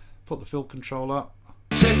drumming, put the fill control up.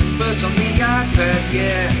 Second verse on the iPad,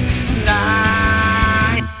 yeah.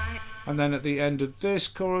 And then at the end of this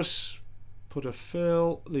chorus, put a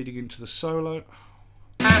fill leading into the solo.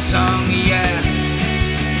 My song, yeah.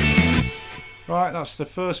 Right, that's the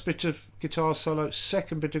first bit of guitar solo,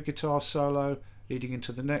 second bit of guitar solo, leading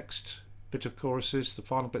into the next bit of choruses, the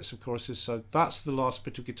final bits of choruses. So that's the last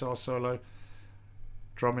bit of guitar solo.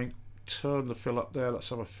 Drumming, turn the fill up there. Let's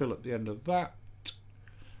have a fill at the end of that,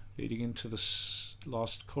 leading into the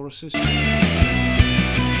last choruses.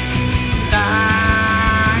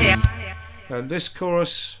 And this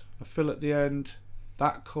chorus, a fill at the end,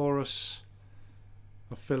 that chorus,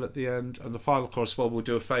 a fill at the end, and the final chorus, well, we'll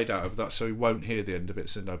do a fade out of that so we won't hear the end of it,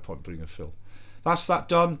 so no point putting a fill. That's that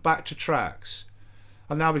done. Back to tracks.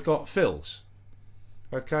 And now we've got fills.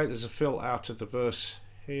 Okay, there's a fill out of the verse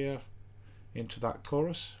here into that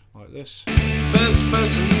chorus, like this. First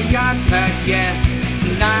person you got back, yeah.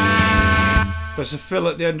 There's a fill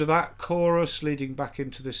at the end of that chorus leading back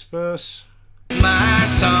into this verse. My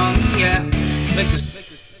song, yeah.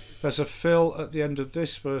 There's a fill at the end of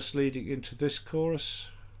this verse leading into this chorus.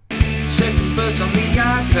 Second verse on the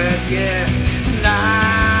iPad, yeah.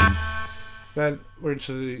 Then we're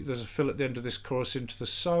into there's a fill at the end of this chorus into the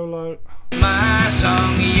solo. My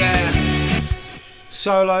song, yeah.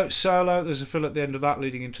 Solo, solo, there's a fill at the end of that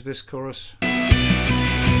leading into this chorus.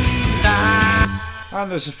 And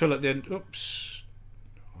there's a fill at the end. Oops.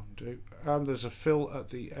 Undo. And there's a fill at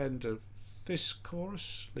the end of this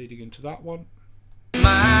chorus, leading into that one.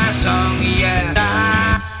 My song,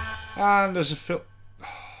 yeah. And there's a fill.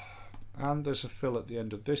 And there's a fill at the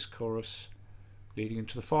end of this chorus, leading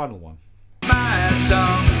into the final one. My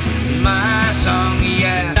song,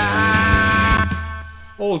 yeah.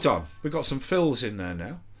 All done. We've got some fills in there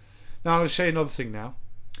now. Now I'm going to show you another thing now.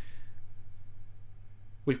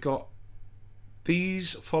 We've got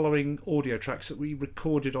these following audio tracks that we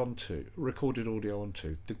recorded audio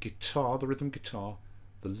onto. The guitar, the rhythm guitar,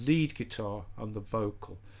 the lead guitar and the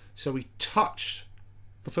vocal. So we touch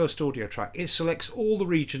the first audio track. It selects all the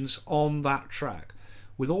regions on that track.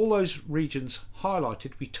 With all those regions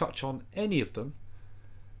highlighted, we touch on any of them.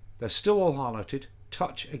 They're still all highlighted.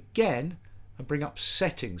 Touch again and bring up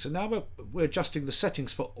settings. And now we're adjusting the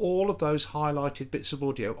settings for all of those highlighted bits of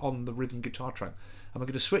audio on the rhythm guitar track. And we're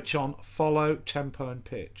going to switch on follow, tempo and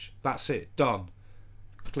pitch. That's it, done.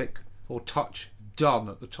 Click or touch done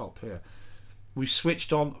at the top here. We've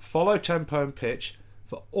switched on follow, tempo and pitch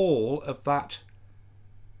for all of that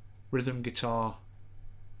rhythm guitar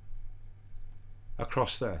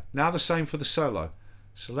across there. Now the same for the solo.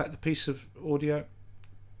 Select the piece of audio,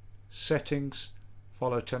 settings,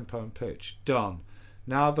 follow, tempo and pitch. Done.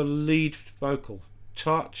 Now the lead vocal.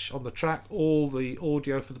 Touch on the track, all the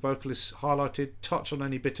audio for the vocal is highlighted. Touch on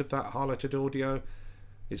any bit of that highlighted audio.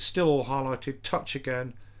 It's still all highlighted. Touch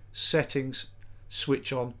again, settings,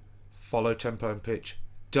 switch on, follow, tempo and pitch.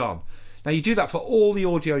 Done. Now you do that for all the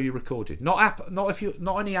audio you recorded, not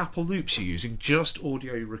any Apple loops you're using, just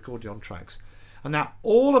audio you recorded on tracks. And now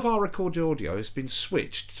all of our recorded audio has been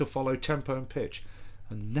switched to follow, tempo and pitch.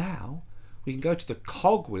 And now we can go to the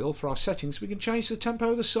cogwheel for our settings. We can change the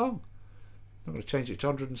tempo of the song. I'm going to change it to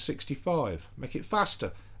 165, make it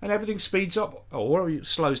faster, and everything speeds up or it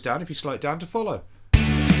slows down if you slow it down to follow.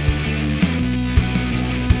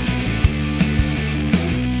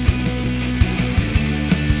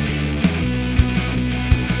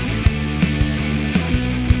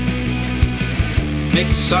 Make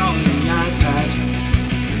a song on the iPad.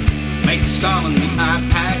 Make a song on the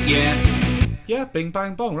iPad, yeah. Yeah, bing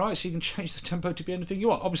bang bong, right? So you can change the tempo to be anything you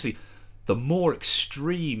want. Obviously, the more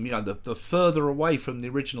extreme, the further away from the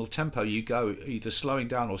original tempo you go, either slowing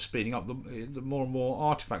down or speeding up, the more and more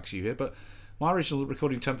artifacts you hear. But my original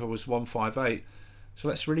recording tempo was 158, so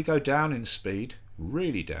let's really go down in speed,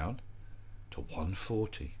 really down, to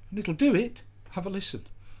 140. And it'll do it. Have a listen.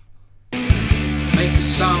 Make a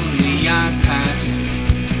song on the iPad.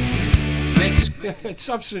 Yeah, it's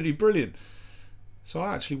absolutely brilliant. So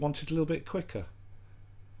I actually wanted a little bit quicker.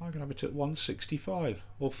 I'm going to have it at 165,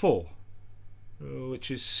 or 4. Which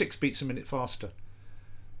is 6 beats a minute faster.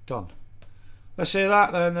 Done. Let's hear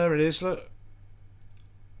that then. There it is. Look.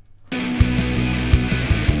 Make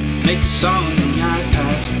a song on the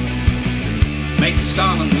iPad. Make a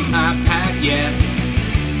song on the iPad, yeah.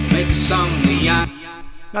 Make a song on the iPad.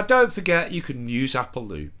 Now don't forget you can use Apple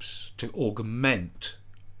loops to augment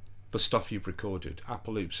the stuff you've recorded.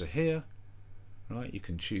 Apple loops are here. Right, you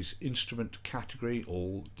can choose instrument category,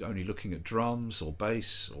 or only looking at drums or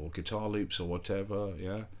bass or guitar loops or whatever.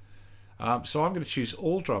 Yeah. So I'm going to choose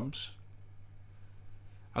all drums,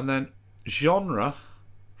 and then genre,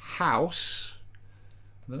 house,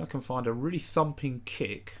 and then I can find a really thumping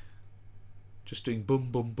kick, just doing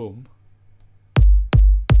boom boom boom.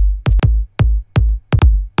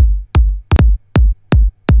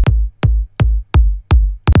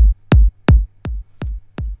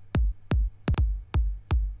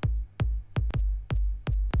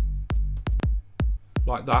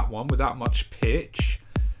 Like that one with that much pitch,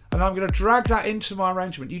 and I'm going to drag that into my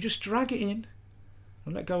arrangement. You just drag it in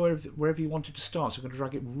and let go wherever you want it to start. So I'm going to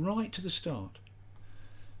drag it right to the start.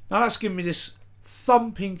 Now that's given me this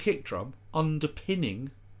thumping kick drum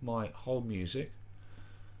underpinning my whole music,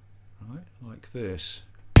 right, like this.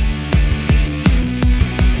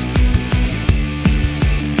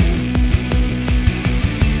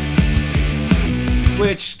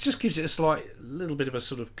 Which just gives it a little bit of a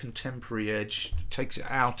sort of contemporary edge, takes it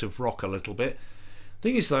out of rock a little bit.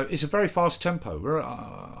 Thing is though, it's a very fast tempo. We're at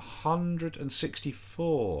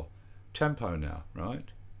 164 tempo now, right?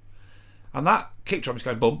 And that kick drum is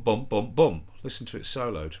going bum bum bum bum. Listen to it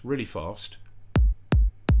soloed, really fast.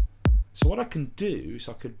 So what I can do is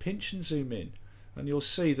I could pinch and zoom in, and you'll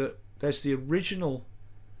see that there's the original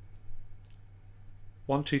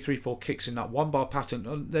 1, 2, 3, 4 kicks in that 1 bar pattern,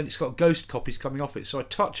 and then it's got ghost copies coming off it. So I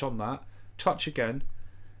touch on that, touch again,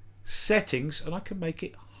 settings, and I can make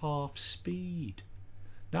it half speed.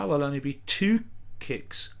 Now there'll only be 2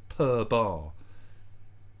 kicks per bar.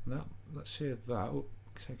 Now let's hear that. Oh,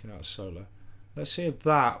 take it out of solo. Let's hear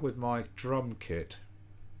that with my drum kit.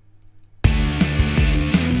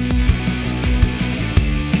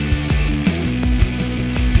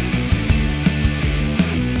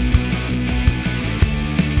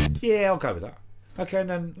 Yeah, I'll go with that. Okay, and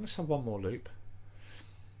then let's have one more loop.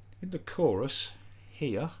 In the chorus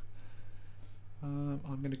here, I'm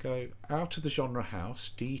going to go out of the genre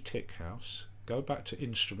house, D-tick house, go back to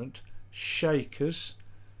instrument, shakers,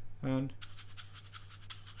 and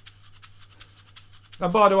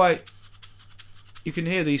by the way, you can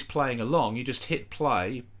hear these playing along. You just hit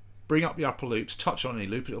play, bring up the upper loops, touch on any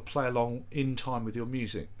loop, it'll play along in time with your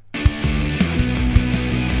music.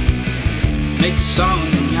 Make a song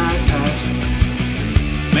on the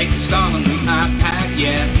iPad. Make a song on the iPad,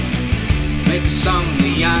 yeah. Make a song on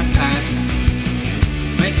the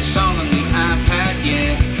iPad. Make a song on the iPad,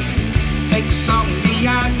 yeah. Make a song on the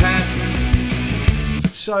iPad.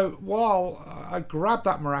 So while I grab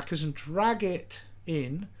that maracas and drag it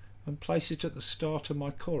in and place it at the start of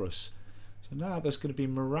my chorus. So now there's going to be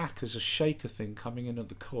maracas, a shaker thing coming in at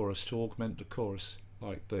the chorus to augment the chorus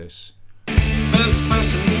like this. First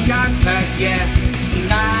person the iPad, yeah.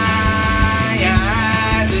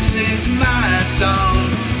 Nah, this is my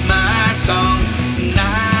song, my song.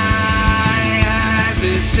 Nah,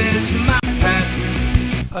 this is my iPad.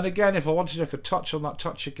 And again, if I wanted, I could touch on that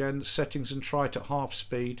touch again, settings, and try it at half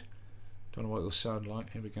speed. Don't know what it'll sound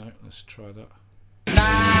like. Here we go. Let's try that.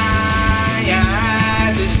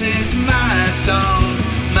 Nah, this is my song,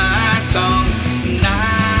 my song.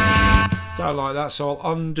 Nah. Don't like that, so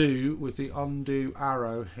I'll undo with the undo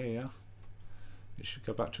arrow here. It should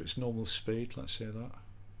go back to its normal speed. Let's hear that.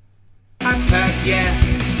 iPad, yeah.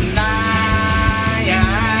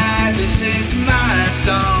 Nah, this is my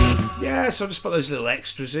song. Yeah, so just put those little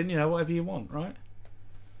extras in, you know, whatever you want, right?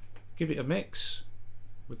 Give it a mix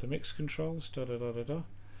with the mix controls, da da da da da.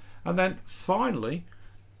 And then finally,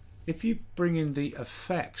 if you bring in the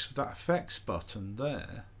effects, that effects button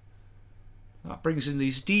there, that brings in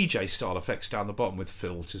these DJ style effects down the bottom with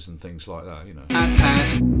filters and things like that, you know.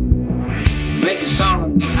 iPad. Make a song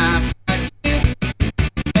on the iPad, yeah.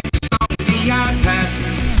 Make a song on the iPad.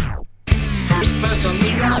 First person on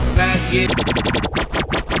the iPad, yeah.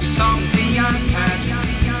 Make a song on the iPad.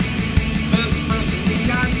 First person on the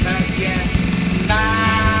iPad, yeah.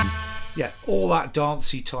 Nah. Yeah, all that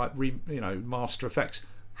dancey type, master effects.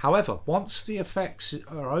 However, once the effects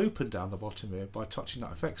are open down the bottom here by touching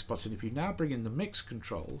that effects button, if you now bring in the mix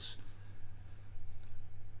controls,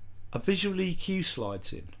 a visual EQ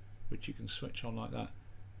slides in, which you can switch on like that.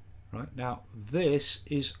 Right, now this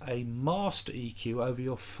is a master EQ over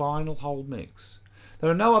your final whole mix. There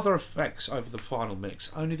are no other effects over the final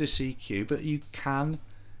mix, only this EQ, but you can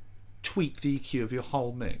tweak the EQ of your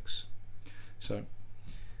whole mix. So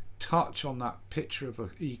touch on that picture of an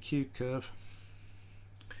EQ curve,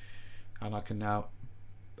 and I can now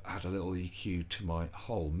add a little EQ to my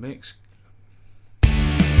whole mix.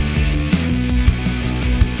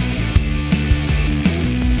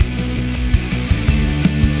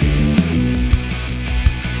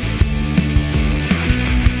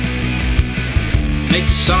 Make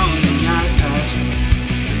a song on the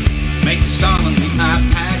iPad. Make a song on the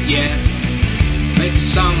iPad, yeah. Make a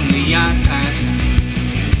song on the iPad.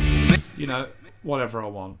 You know, whatever I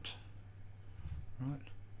want. Right.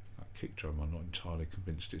 Kick drum, I'm not entirely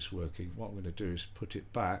convinced it's working. What I'm going to do is put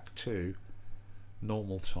it back to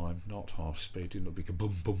normal time, not half speed. It'll be a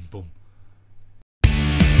boom boom boom.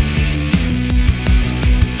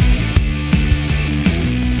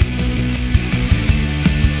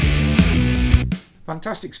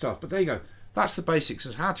 Fantastic stuff, but there you go. That's the basics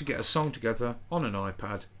of how to get a song together on an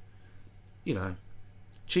iPad. You know,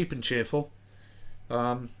 cheap and cheerful.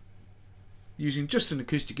 Using just an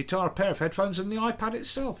acoustic guitar, a pair of headphones and the iPad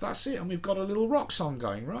itself. That's it, and we've got a little rock song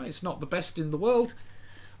going, right? It's not the best in the world.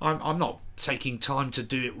 I'm not taking time to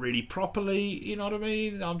do it really properly, you know what I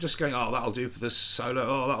mean? I'm just going, oh, that'll do for the solo,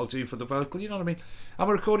 oh, that'll do for the vocal, you know what I mean? I'm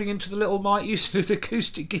recording into the little mic using an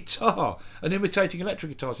acoustic guitar and imitating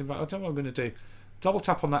electric guitars. In fact, I don't know what I'm going to do. Double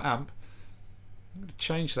tap on that amp. I'm going to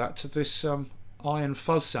change that to this iron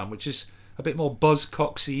fuzz sound, which is a bit more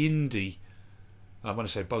buzzcoxy indie. When I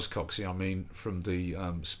say buzzcoxy, I mean from the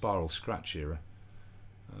Spiral Scratch era.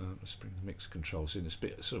 Let's bring the mix controls in. It's a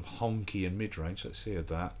bit sort of honky and mid-range. Let's hear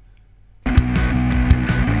that.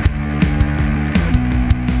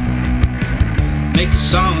 Make a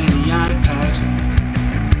song on the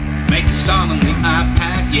iPad. Make a song on the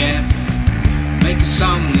iPad, yeah. Make a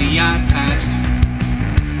song on the iPad.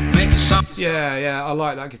 Make a song. Yeah, I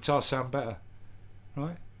like that guitar sound better.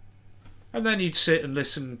 Right? And then you'd sit and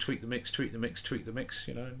listen and tweak the mix, tweak the mix, tweak the mix,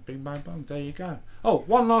 you know, and bing, bang, bang, there you go. Oh,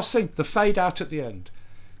 one last thing, the fade out at the end.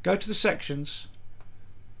 Go to the sections,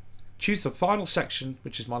 choose the final section,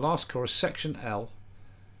 which is my last chorus, section L.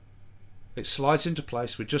 It slides into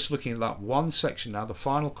place. We're just looking at that one section now, the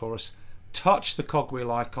final chorus. Touch the cogwheel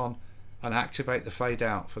icon and activate the fade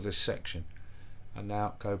out for this section. And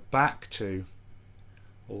now go back to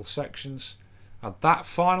all sections. And that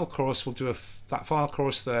final chorus will do that final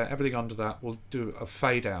chorus there, everything under that will do a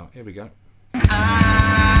fade out. Here we go.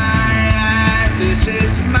 This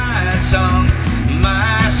is my song,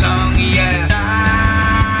 yeah.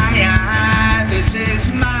 This is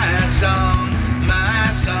my song,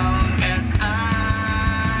 and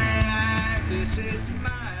this is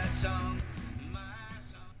my song,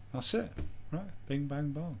 That's it, right? Bing, bang,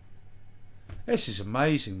 bong. This is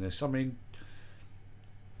amazing. This, I mean,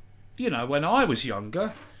 you know, when I was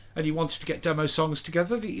younger and you wanted to get demo songs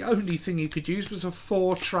together, the only thing you could use was a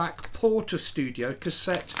 4-track Porter Studio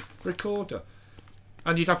cassette recorder.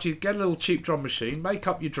 And you'd have to get a little cheap drum machine, make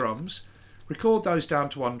up your drums, record those down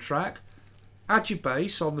to 1 track, add your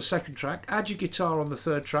bass on the 2nd track, add your guitar on the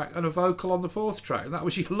 3rd track, and a vocal on the 4th track. And that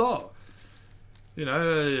was your lot. You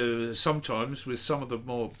know, sometimes with some of the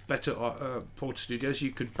more better Porter Studios,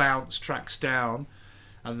 you could bounce tracks down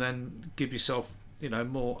and then give yourself, you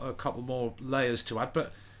know, a couple more layers to add.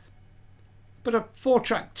 But a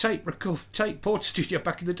 4-track tape Porter Studio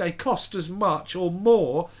back in the day cost as much or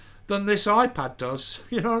more than this iPad does.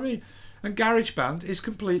 You know what I mean? And Garageband is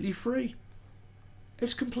completely free.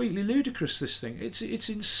 It's completely ludicrous, this thing. It's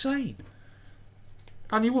insane.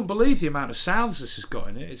 And you wouldn't believe the amount of sounds this has got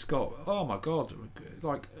in it. It's got, oh my god,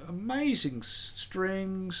 like amazing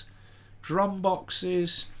strings, drum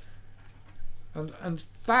boxes, and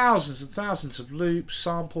thousands of loops,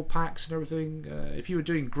 sample packs and everything. If you were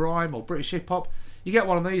doing grime or British hip hop, you get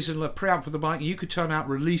one of these and a preamp for the mic, and you could turn out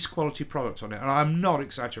release quality product on it. And I'm not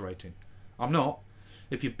exaggerating. I'm not.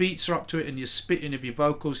 If your beats are up to it and you're spitting of your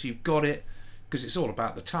vocals, you've got it, because it's all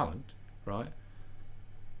about the talent, right?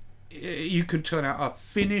 You can turn out a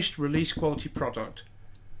finished release quality product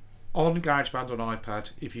on GarageBand on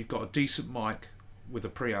iPad if you've got a decent mic with a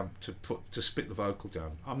preamp to spit the vocal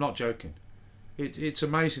down. I'm not joking. It's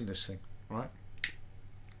amazing, this thing, right?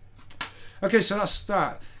 Okay, so that's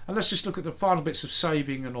that. And let's just look at the final bits of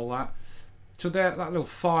saving and all that. So there, that little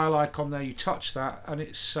file icon there, you touch that and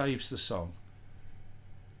it saves the song.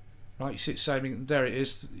 Right, you see it saving, there it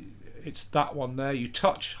is. It's that one there. You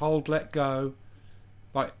touch, hold, let go.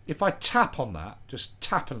 Like, if I tap on that, just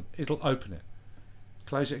tap and it'll open it.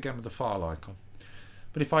 Close it again with the file icon.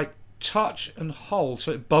 But if I touch and hold,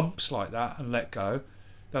 so it bumps like that and let go,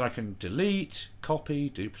 then I can delete, copy,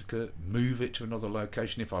 duplicate, move it to another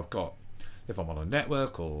location if I'm on a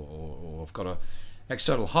network or I've got a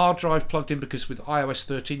external hard drive plugged in, because with iOS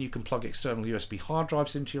 13 you can plug external USB hard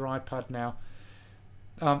drives into your iPad now.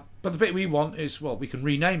 But the bit we want is, well, we can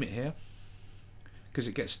rename it here because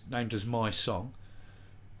it gets named as My Song.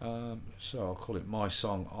 So I'll call it My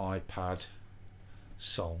Song iPad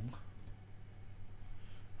Song.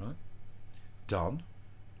 Right, done.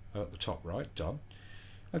 At the top right, done.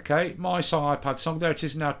 Okay, My Song iPad Song, there it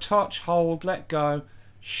is. Now touch, hold, let go,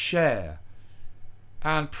 share.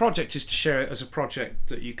 And project is to share it as a project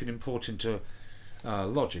that you can import into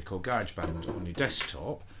Logic or GarageBand on your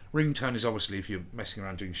desktop. Ringtone is obviously, if you're messing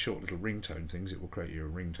around doing short little ringtone things, it will create you a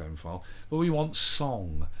ringtone file. But we want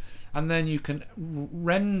song. And then you can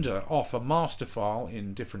render off a master file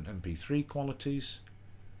in different MP3 qualities.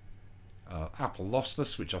 Apple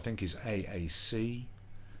Lossless, which I think is AAC.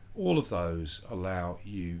 All of those allow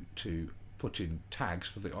you to put in tags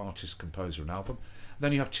for the artist, composer and album.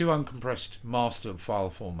 Then you have 2 uncompressed master file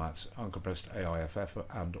formats, uncompressed AIFF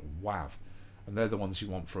and WAV. And they're the ones you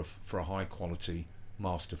want for a high quality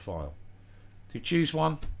master file. If you choose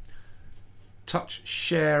one, touch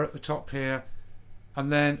share at the top here,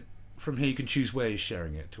 and then from here you can choose where you're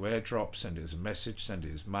sharing it, to AirDrop, send it as a message, send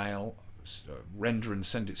it as mail, render and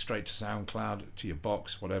send it straight to SoundCloud, to your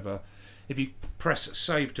box, whatever. If you press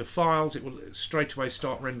save to files, it will straight away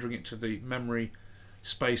start rendering it to the memory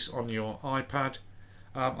space on your iPad.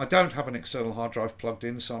 I don't have an external hard drive plugged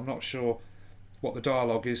in, so I'm not sure what the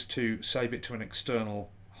dialogue is to save it to an external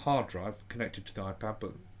hard drive connected to the iPad,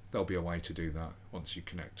 but there'll be a way to do that once you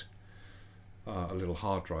connect a little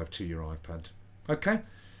hard drive to your iPad. Okay,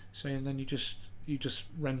 so and then you just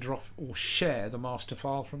render off or share the master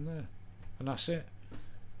file from there, and that's it.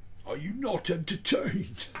 Are you not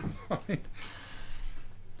entertained? I mean,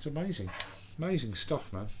 it's amazing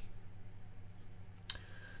stuff, man.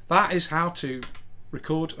 That is how to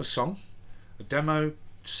record a song, a demo,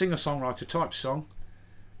 singer-songwriter type song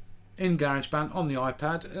in GarageBand on the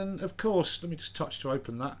iPad, and of course, let me just touch to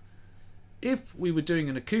open that. If we were doing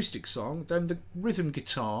an acoustic song, then the rhythm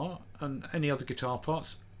guitar and any other guitar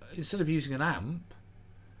parts, instead of using an amp,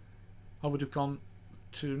 I would have gone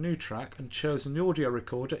to a new track and chosen the audio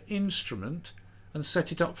recorder instrument and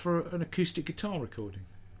set it up for an acoustic guitar recording.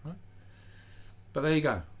 Right? But there you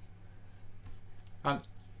go. And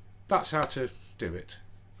that's how to do it.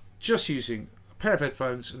 Just using a pair of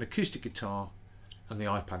headphones, an acoustic guitar and the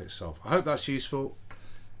iPad itself. I hope that's useful.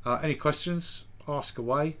 Any questions? Ask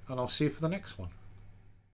away, and I'll see you for the next one.